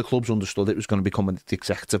 Other clubs understood it was going to become an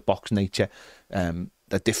executive box nature.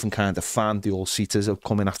 A different kind of fan. The all-seaters have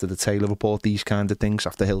come in after the Taylor report, these kind of things,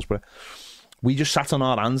 after Hillsborough. We just sat on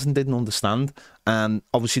our hands and didn't understand. And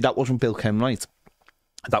obviously that wasn't Bill Kenwright.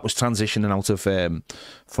 That was transitioning out of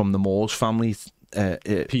from the Moores family.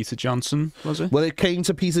 Peter Johnson, was it? Well, it came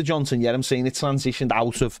to Peter Johnson, yeah. I'm saying it transitioned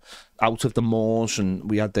out of the Moores,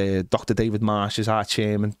 and we had Dr. David Marsh as our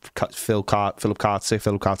chairman, Philip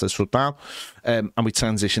Carter shut down, and we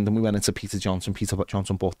transitioned and we went into Peter Johnson. Peter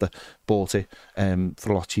Johnson bought it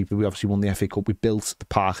for a lot cheaper. We obviously won the FA Cup. We built the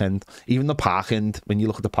Park End. Even the Park End, when you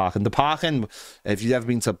look at the Park End, if you've ever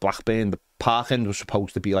been to Blackburn, the Park End was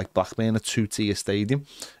supposed to be like Blackburn, a 2-tier stadium,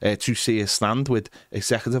 2-tier stand with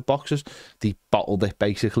executive boxes. They bottled it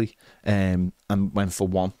basically, and went for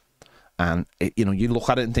 1. And you look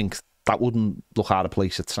at it and think that wouldn't look out of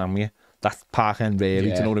place at Tranmere. That Park End, really,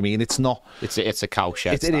 do you know what I mean? It's not. It's a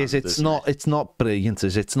cowshed. It is. It's not. It's not brilliant.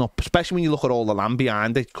 It's not. Especially when you look at all the land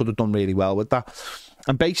behind it, could have done really well with that.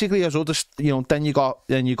 And basically, as others, then you got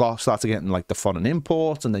started getting the foreign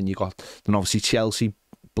imports, and then obviously Chelsea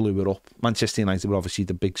blew it up. Manchester United were obviously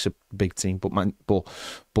the big team,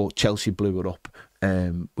 but Chelsea blew it up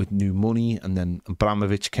with new money, and then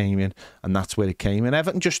Abramovich came in, and that's where it came. And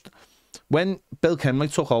Everton when Bill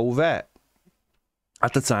Kenwright took over,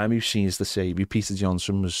 at the time he was seen as the saviour. Peter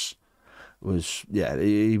Johnson was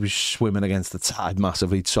he was swimming against the tide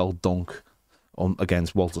massively. He'd sold Dunk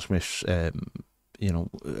against Walter Smith's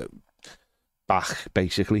back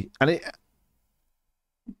basically, and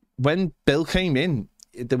when Bill came in,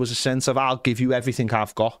 there was a sense of, I'll give you everything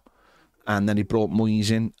I've got. And then he brought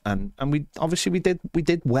Moyes in, and we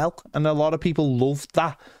did well, and a lot of people loved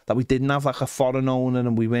that we didn't have a foreign owner,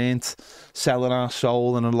 and we weren't selling our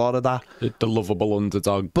soul, and a lot of that, the lovable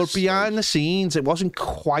underdog. But behind the scenes, it wasn't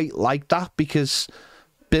quite like that, because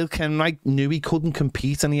Bill Kenwright knew he couldn't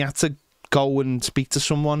compete, and he had to go and speak to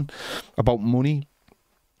someone about money.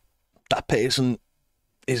 That person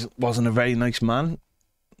wasn't a very nice man.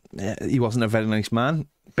 He wasn't a very nice man.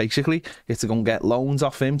 Basically, you had to go and get loans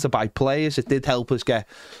off him to buy players. It did help us get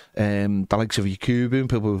the likes of Yakubu and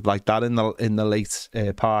people like that in the late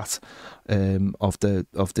part of the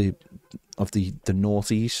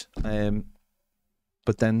noughties.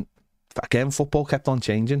 But then again, football kept on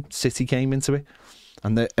changing. City came into it,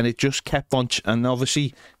 and it just kept on. And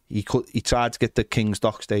obviously, he tried to get the King's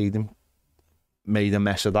Dock Stadium, made a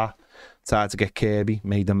mess of that. Tried to get Kirby,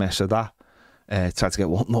 made a mess of that. Tried to get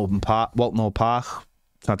Walton Park,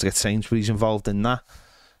 tried to get Sainsbury's involved in that.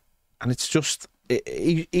 And it's just,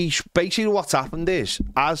 he's basically what's happened is,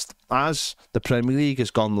 as the Premier League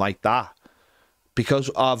has gone like that, because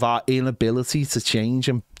of our inability to change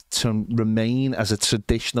and to remain as a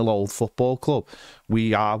traditional old football club,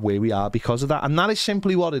 we are where we are because of that. And that is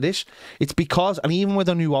simply what it is. It's because, and even with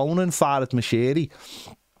a new owner in Farhad Moshiri,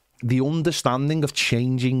 the understanding of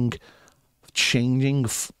changing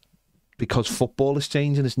because football is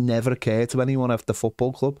changing has never occurred to anyone at the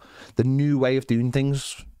football club. The new way of doing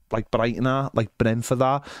things, like Brighton are, like Brentford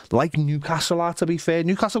are, like Newcastle are, to be fair.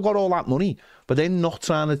 Newcastle got all that money, but they're not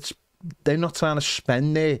trying to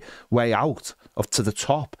spend their way out to the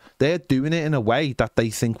top. They're doing it in a way that they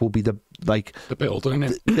think will be the building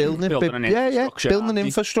an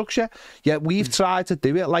infrastructure. Yeah, we've tried to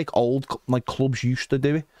do it like clubs used to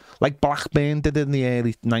do it, like Blackburn did in the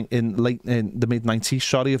mid 90s.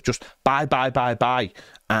 Sorry, of just buy,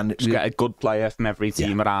 and just get a good player from every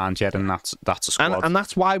team around you, and that's a squad. And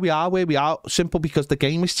that's why we are where we are. Simple, because the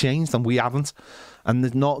game has changed and we haven't. And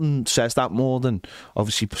there's nothing says that more than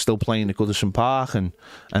obviously still playing at Goodison Park and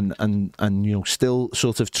you know, still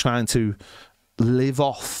sort of trying to live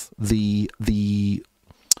off the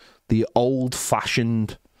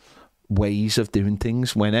old-fashioned ways of doing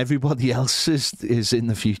things when everybody else is in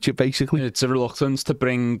the future, basically. It's a reluctance to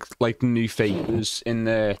bring like new faces in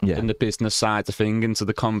the business side of thing into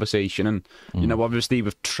the conversation. And you know, obviously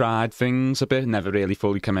we've tried things a bit, never really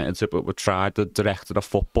fully committed to it, but we've tried the director of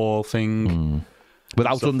football thing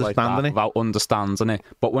without understanding it. Without understanding it.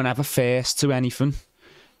 But we're never first to anything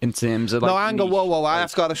in terms of like... No, hang on, whoa,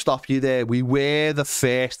 I've got to stop you there. We were the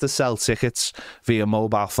first to sell tickets via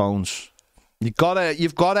mobile phones. You've got to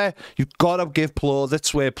give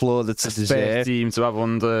plaudits where plaudits is deserved. First team to have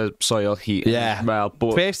under soil heating. Yeah. Well,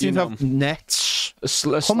 but first team to have nets.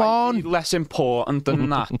 Come on. Less important than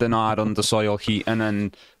that than our under soil heating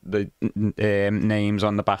and the names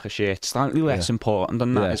on the back of shirts. Slightly less important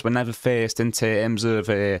than that is we're never first in terms of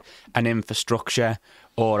an infrastructure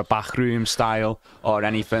or a backroom style or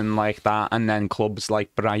anything like that. And then clubs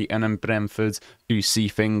like Brighton and Brentford, who see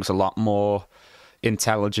things a lot more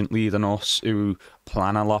intelligently than us, who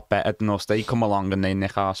plan a lot better than us, they come along and they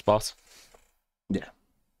nick our spot. Yeah,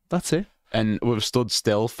 that's it. And we've stood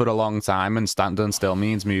still for a long time, and standing still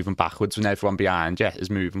means moving backwards when everyone behind you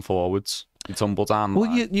is moving forwards. You tumble down.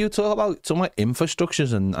 Well, you talk about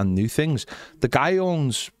infrastructures and new things. The guy who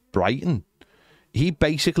owns Brighton, he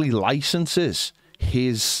basically licenses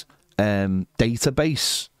his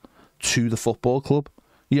database to the football club.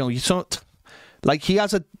 You know, you don't... Like, he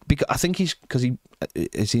has I think because he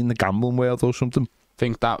is in the gambling world or something. I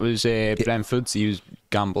think that was Brentford's. He was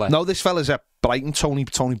gambler. No, this fella's at Brighton. Tony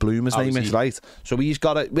Bloom, his name is, right? So he's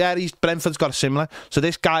got Brentford's got a similar. So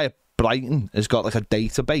this guy at Brighton has got like a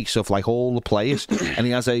database of like all the players, and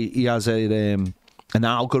he has an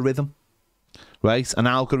algorithm, right? An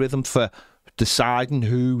algorithm for deciding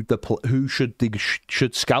who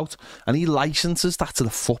should scout, and he licenses that to the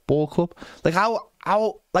football club. Like how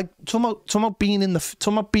like talking about being in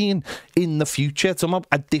the future, talking about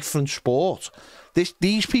a different sport.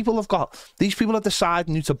 These people are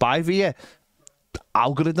deciding who to buy via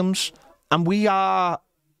algorithms, and we are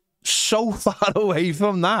so far away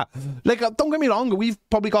from that. Like, don't get me wrong, we've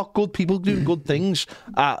probably got good people doing good things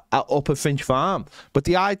up at Finch Farm, but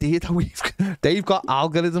the idea that they've got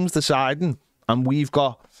algorithms deciding, and we've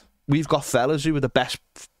got fellas who are the best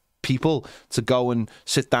people to go and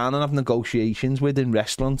sit down and have negotiations with in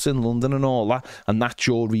restaurants in London and all that, and that's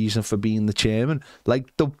your reason for being the chairman.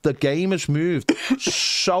 Like, the game has moved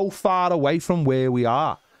so far away from where we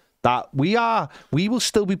are that we will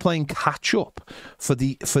still be playing catch up for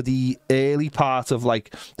the early part of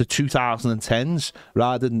like the 2010s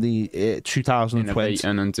rather than the 2020s.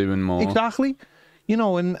 Innovating and doing more. Exactly. You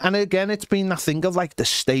know, and again, it's been that thing of like the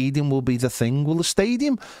stadium will be the thing. Well, the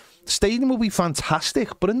stadium will be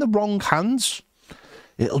fantastic, but in the wrong hands,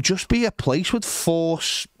 it'll just be a place with four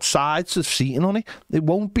sides of seating on it. It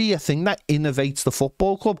won't be a thing that innovates the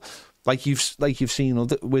football club. Like you've seen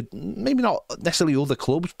with maybe not necessarily other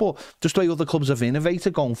clubs, but just the way other clubs have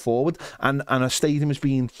innovated going forward, and a stadium has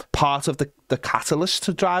been part of the catalyst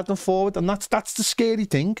to drive them forward, and that's the scary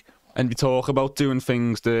thing. And we talk about doing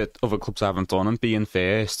things that other clubs haven't done and being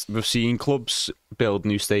first. We've seen clubs build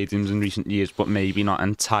new stadiums in recent years, but maybe not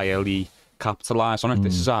entirely capitalise on it.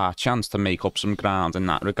 This is our chance to make up some ground in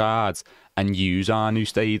that regard and use our new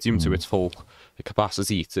stadium to its full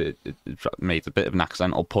capacity to, made a bit of an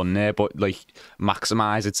accidental pun there, but like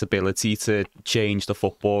maximise its ability to change the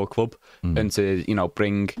football club and to, you know,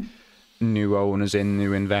 bring new owners in,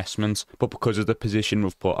 new investments. But because of the position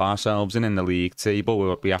we've put ourselves in the league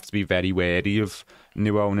table, we have to be very wary of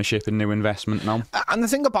new ownership and new investment now. And the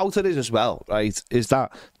thing about it is as well, right, is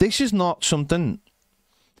that this is not something...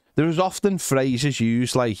 There is often phrases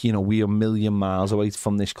used like, you know, we are a million miles away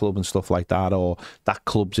from this club and stuff like that, or that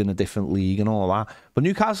club's in a different league and all that. But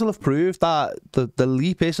Newcastle have proved that the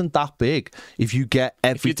leap isn't that big if you get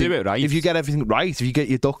everything... If you do it right. If you get everything right, if you get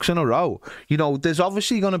your ducks in a row. You know, there's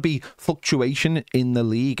obviously going to be fluctuation in the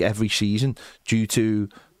league every season due to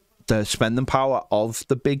the spending power of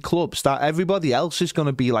the big clubs, that everybody else is going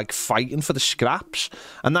to be like fighting for the scraps,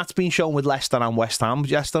 and that's been shown with Leicester and West Ham.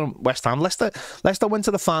 Leicester went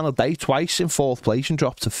to the final day twice in 4th place and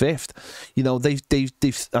dropped to 5th. You know, they've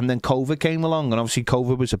and then COVID came along, and obviously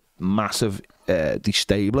COVID was a massive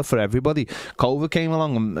destabler for everybody. COVID came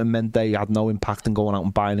along and meant they had no impact in going out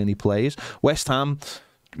and buying any players. West Ham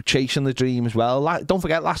chasing the dream as well. Don't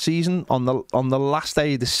forget, last season on the last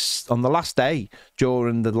day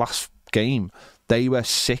during the last game, they were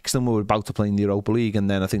 6th and were about to play in the Europa League, and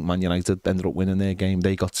then I think Man United ended up winning their game.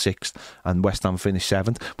 They got 6th and West Ham finished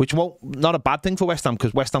 7th, which not a bad thing for West Ham,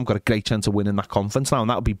 because West Ham got a great chance of winning that conference now, and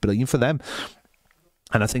that would be brilliant for them.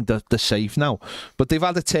 And I think they're safe now. But they've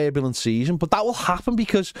had a turbulent season. But that will happen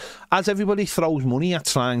because as everybody throws money at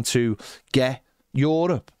trying to get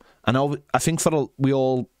Europe, and I think we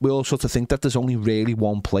all sort of think that there's only really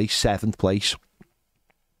one place, 7th place.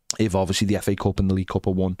 If obviously the FA Cup and the League Cup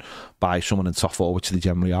are won by someone in top 4, which they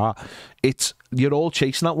generally are, you're all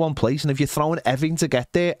chasing that one place. And if you're throwing everything to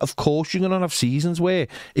get there, of course you're going to have seasons where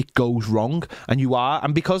it goes wrong,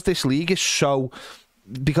 and because this league is so...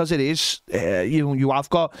 Because it is, you have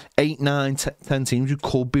got 8, 9, 10 teams who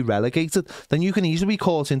could be relegated, then you can easily be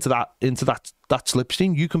caught into that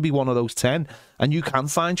slipstream. You can be one of those 10, and you can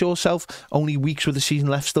find yourself only weeks with the season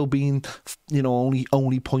left, still being, you know,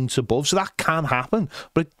 only points above. So that can happen,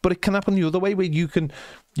 but it can happen the other way, where you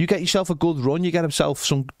get yourself a good run, you get yourself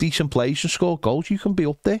some decent plays and score goals, you can be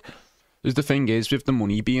up there. The thing is, with the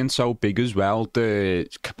money being so big as well, the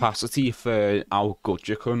capacity for how good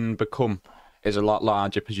you can become is a lot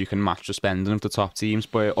larger because you can match the spending of the top teams,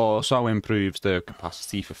 but it also improves the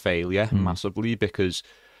capacity for failure massively, because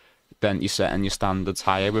then you're setting your standards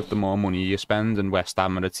higher with the more money you spend. And West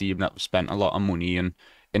Ham are a team that have spent a lot of money and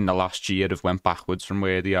in the last year have went backwards from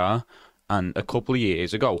where they are. And a couple of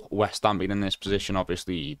years ago, West Ham being in this position,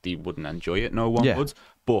 obviously they wouldn't enjoy it, no one would,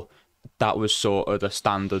 but that was sort of the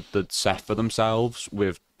standard they'd set for themselves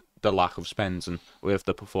with the lack of spending, with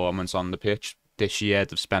the performance on the pitch. This year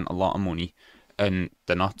they've spent a lot of money and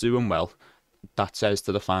they're not doing well. That says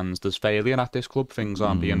to the fans there's failure at this club, things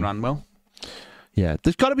aren't being ran well. Yeah,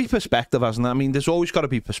 there's got to be perspective, hasn't there? I mean, there's always got to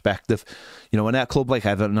be perspective. You know, when a club like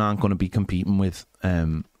Everton aren't going to be competing with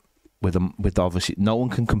obviously no one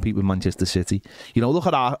can compete with Manchester City. You know, look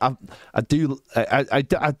at I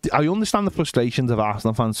understand the frustrations of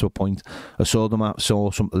Arsenal fans to a point. I saw a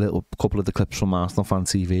couple of the clips from Arsenal fan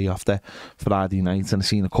TV after Friday night, and I've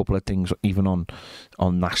seen a couple of things even on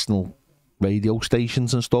national radio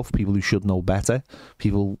stations and stuff. People who should know better,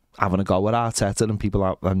 people having a go at Arteta, and people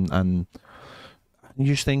out, and you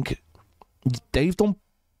just think they've done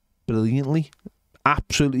brilliantly.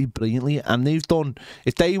 Absolutely brilliantly, and they've done.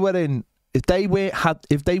 If they weren't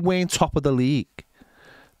top of the league,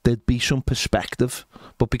 there'd be some perspective.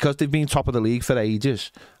 But because they've been top of the league for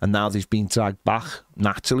ages, and now they've been dragged back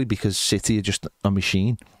naturally because City are just a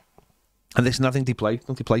machine. And listen, I think they play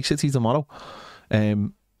City tomorrow.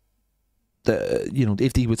 You know,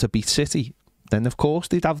 if they were to beat City, then of course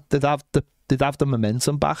they'd have the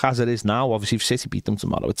momentum back as it is now. Obviously, if City beat them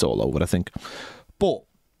tomorrow, it's all over, I think. But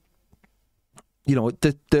you know,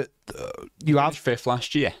 you have 5th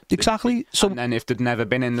last year. Exactly. So, and then if they'd never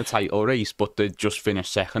been in the title race, but they'd just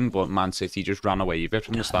finished 2nd, but Man City just ran away with it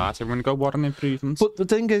from the start, everyone go, what an improvement. But the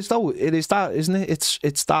thing is, though, it is that, isn't it?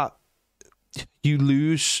 It's that you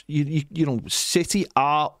lose. You know, City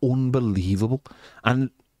are unbelievable, and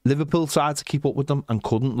Liverpool tried to keep up with them and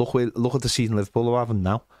couldn't. Look at the season Liverpool are having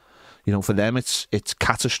now. You know, for them it's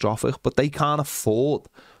catastrophic, but they can't afford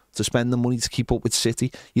to spend the money to keep up with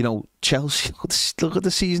City. You know, Chelsea, look at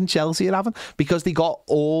the season Chelsea are having, because they got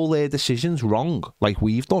all their decisions wrong, like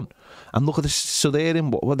we've done. And look at this, so they're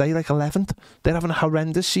in, what were they, like 11th? They're having a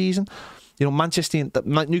horrendous season. You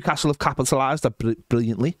know, Newcastle have capitalised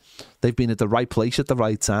brilliantly. They've been at the right place at the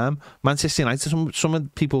right time. Manchester United, some of the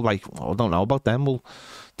people like, I don't know about them, well,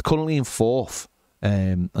 they're currently in 4th.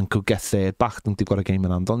 And could get 3rd back. I think they've got a game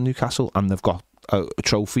in hand on Newcastle, and they've got a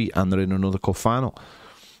trophy and they're in another cup final.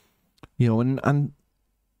 You know, and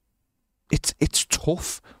it's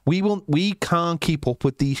tough. We can't keep up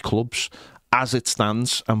with these clubs as it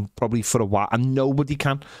stands, and probably for a while, and nobody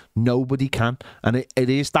can, and it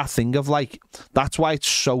is that thing of like, that's why it's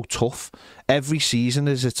so tough. Every season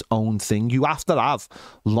is its own thing. You have to have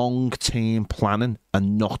long-term planning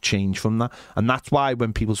and not change from that, and that's why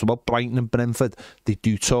when people talk about Brighton and Brentford, they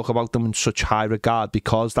do talk about them in such high regard,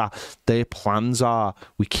 because that their plans are,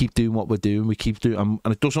 we keep doing what we're doing, we keep doing,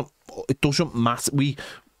 and it doesn't matter.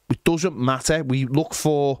 It doesn't matter. We look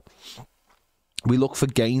for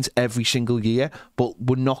gains every single year, but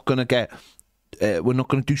we're not going to get. We're not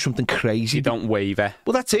going to do something crazy. You don't waver.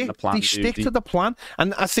 Well, that's it. They stick to the plan.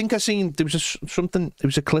 And I think I seen there was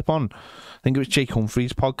a clip on. I think it was Jake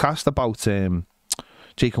Humphrey's podcast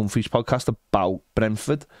about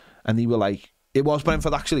Brentford, and they were like, it was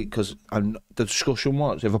Brentford actually, because the discussion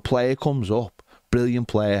was, if a player comes up, brilliant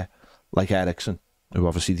player like Ericsson, who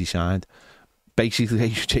obviously they signed, basically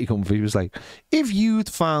Jake Humphrey was like, if you'd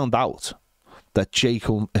found out that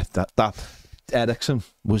that Ericsson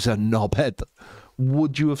was a knobhead,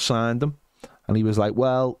 would you have signed him? And he was like,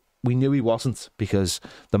 well, we knew he wasn't, because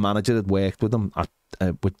the manager had worked with him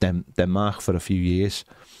with Denmark for a few years,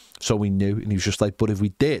 so we knew. And he was just like, but if we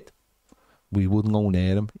did, we wouldn't go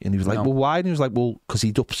near him. And he was like, well, why? And he was like, well, because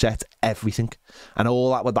he'd upset everything, and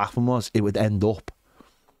all that would happen was it would end up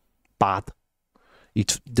bad.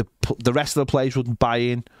 The rest of the players wouldn't buy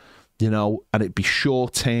in, you know, and it'd be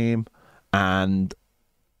short term, and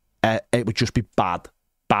it would just be bad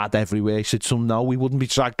everywhere. He said, so no, we wouldn't be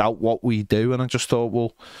dragged out what we do. And I just thought,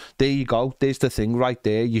 well, there you go. There's the thing right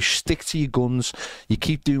there. You stick to your guns. You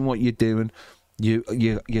keep doing what you're doing.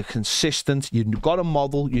 You're consistent. You've got a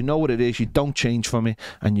model. You know what it is. You don't change from it,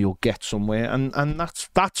 and you'll get somewhere. And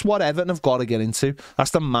that's what Everton have got to get into. That's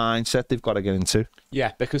the mindset they've got to get into.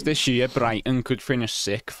 Yeah, because this year Brighton could finish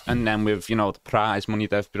sixth, and then with, you know, the prize money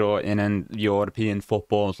they've brought in and European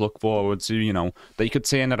footballers look forward to, you know, they could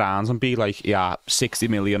turn around and be like, yeah, 60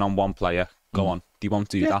 million on one player. Go on. They won't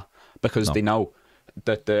do that, because they know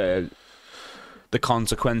that the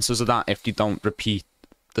consequences of that, if they don't repeat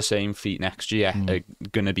the same feat next year, are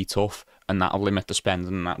going to be tough, and that'll limit the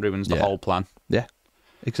spending, and that ruins the whole plan. Yeah,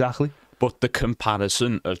 exactly. But the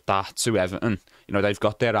comparison of that to Everton, you know, they've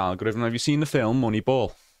got their algorithm. Have you seen the film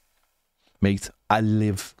Moneyball? Mate, I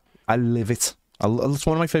live it. It's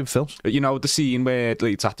one of my favourite films. You know, the scene where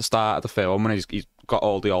it's at the start of the film, and he's got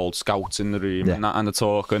all the old scouts in the room and they're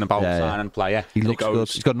talking about signing a player. He looks good.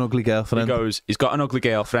 He's got an ugly girlfriend. He's got an ugly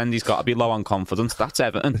girlfriend. He's got to be low on confidence. That's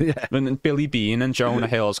Everton. And Billy Bean and Jonah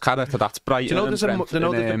Hill's character, that's Brighton. Do you know there's a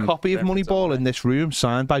copy of Moneyball in this room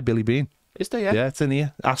signed by Billy Bean? Is there? Yeah, it's in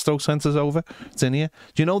here. Astro sent us over. It's in here.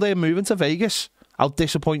 Do you know they're moving to Vegas? How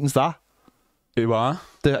disappointing's that? Who are?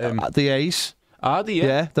 The A's. Are they?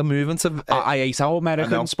 Yeah, they're moving to. I hate how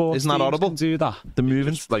American sports. Isn't that horrible? Do that. They're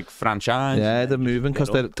moving like franchise. Yeah, they're moving because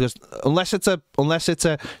unless it's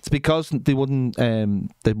because they wouldn't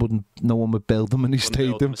no one would build them in his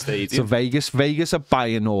stadium. So Vegas are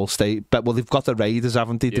buying all state, but well, they've got the Raiders,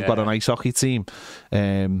 haven't they? They've got an ice hockey team.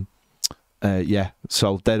 So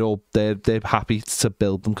they're happy to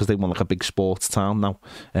build them because they want like a big sports town now.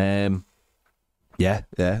 Yeah.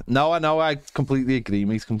 No, I know. I completely agree,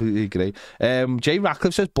 mate. Completely agree. Jay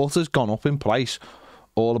Ratcliffe says butter's gone up in price.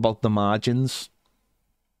 All about the margins.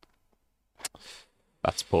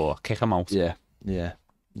 That's poor. Kick him out. Yeah.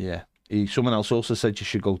 Someone else also said you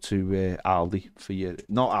should go to Aldi for your...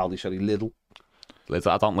 Not Aldi, sorry, Lidl.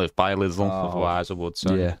 I don't live by Lidl, otherwise I would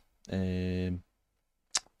say. Yeah.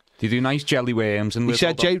 Do you do nice jelly worms in Lidl? He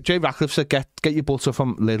said, Jay Ratcliffe said, get your butter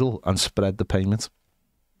from Lidl and spread the payment.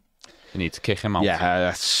 You need to kick him out.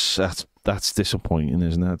 Yeah, that's disappointing,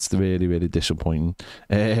 isn't it? It's really, really disappointing.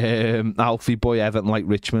 Alfie boy Everton like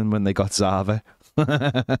Richmond when they got Zava.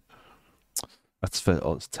 That's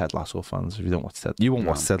for Ted Lasso fans. If you don't watch Ted, you won't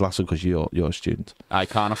watch Ted Lasso because you're a student. I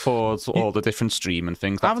can't afford all the different streaming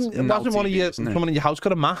things. Imagine someone in your house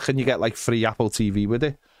got a Mac and you get like free Apple TV with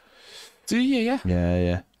it. Do you?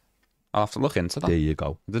 Yeah. I'll have to look into that. There you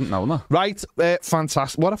go. I didn't know that. Right,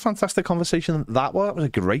 fantastic. What a fantastic conversation that was. That was a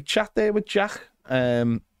great chat there with Jack.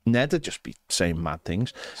 Ned would just be saying mad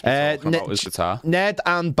things. About his guitar. Ned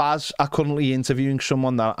and Baz are currently interviewing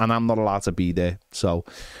someone and I'm not allowed to be there. So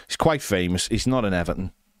he's quite famous. He's not an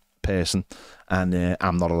Everton person, and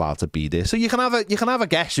I'm not allowed to be there. So you can have a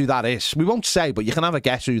guess who that is. We won't say, but you can have a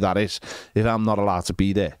guess who that is if I'm not allowed to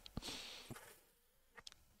be there.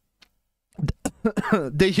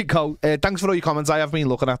 There you go. Thanks for all your comments. I have been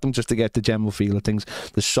looking at them just to get the general feel of things.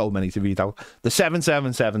 There's so many to read out. The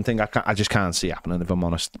 777 thing, I just can't see happening, if I'm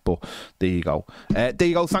honest. But there you go. There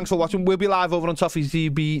you go. Thanks for watching. We'll be live over on Toffee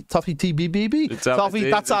TV. Toffee TBBB. Toffee,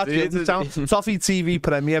 that's our children's channel. Toffee TV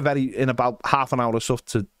premiere in about half an hour or so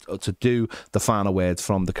to do the final words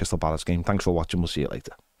from the Crystal Palace game. Thanks for watching. We'll see you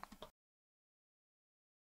later.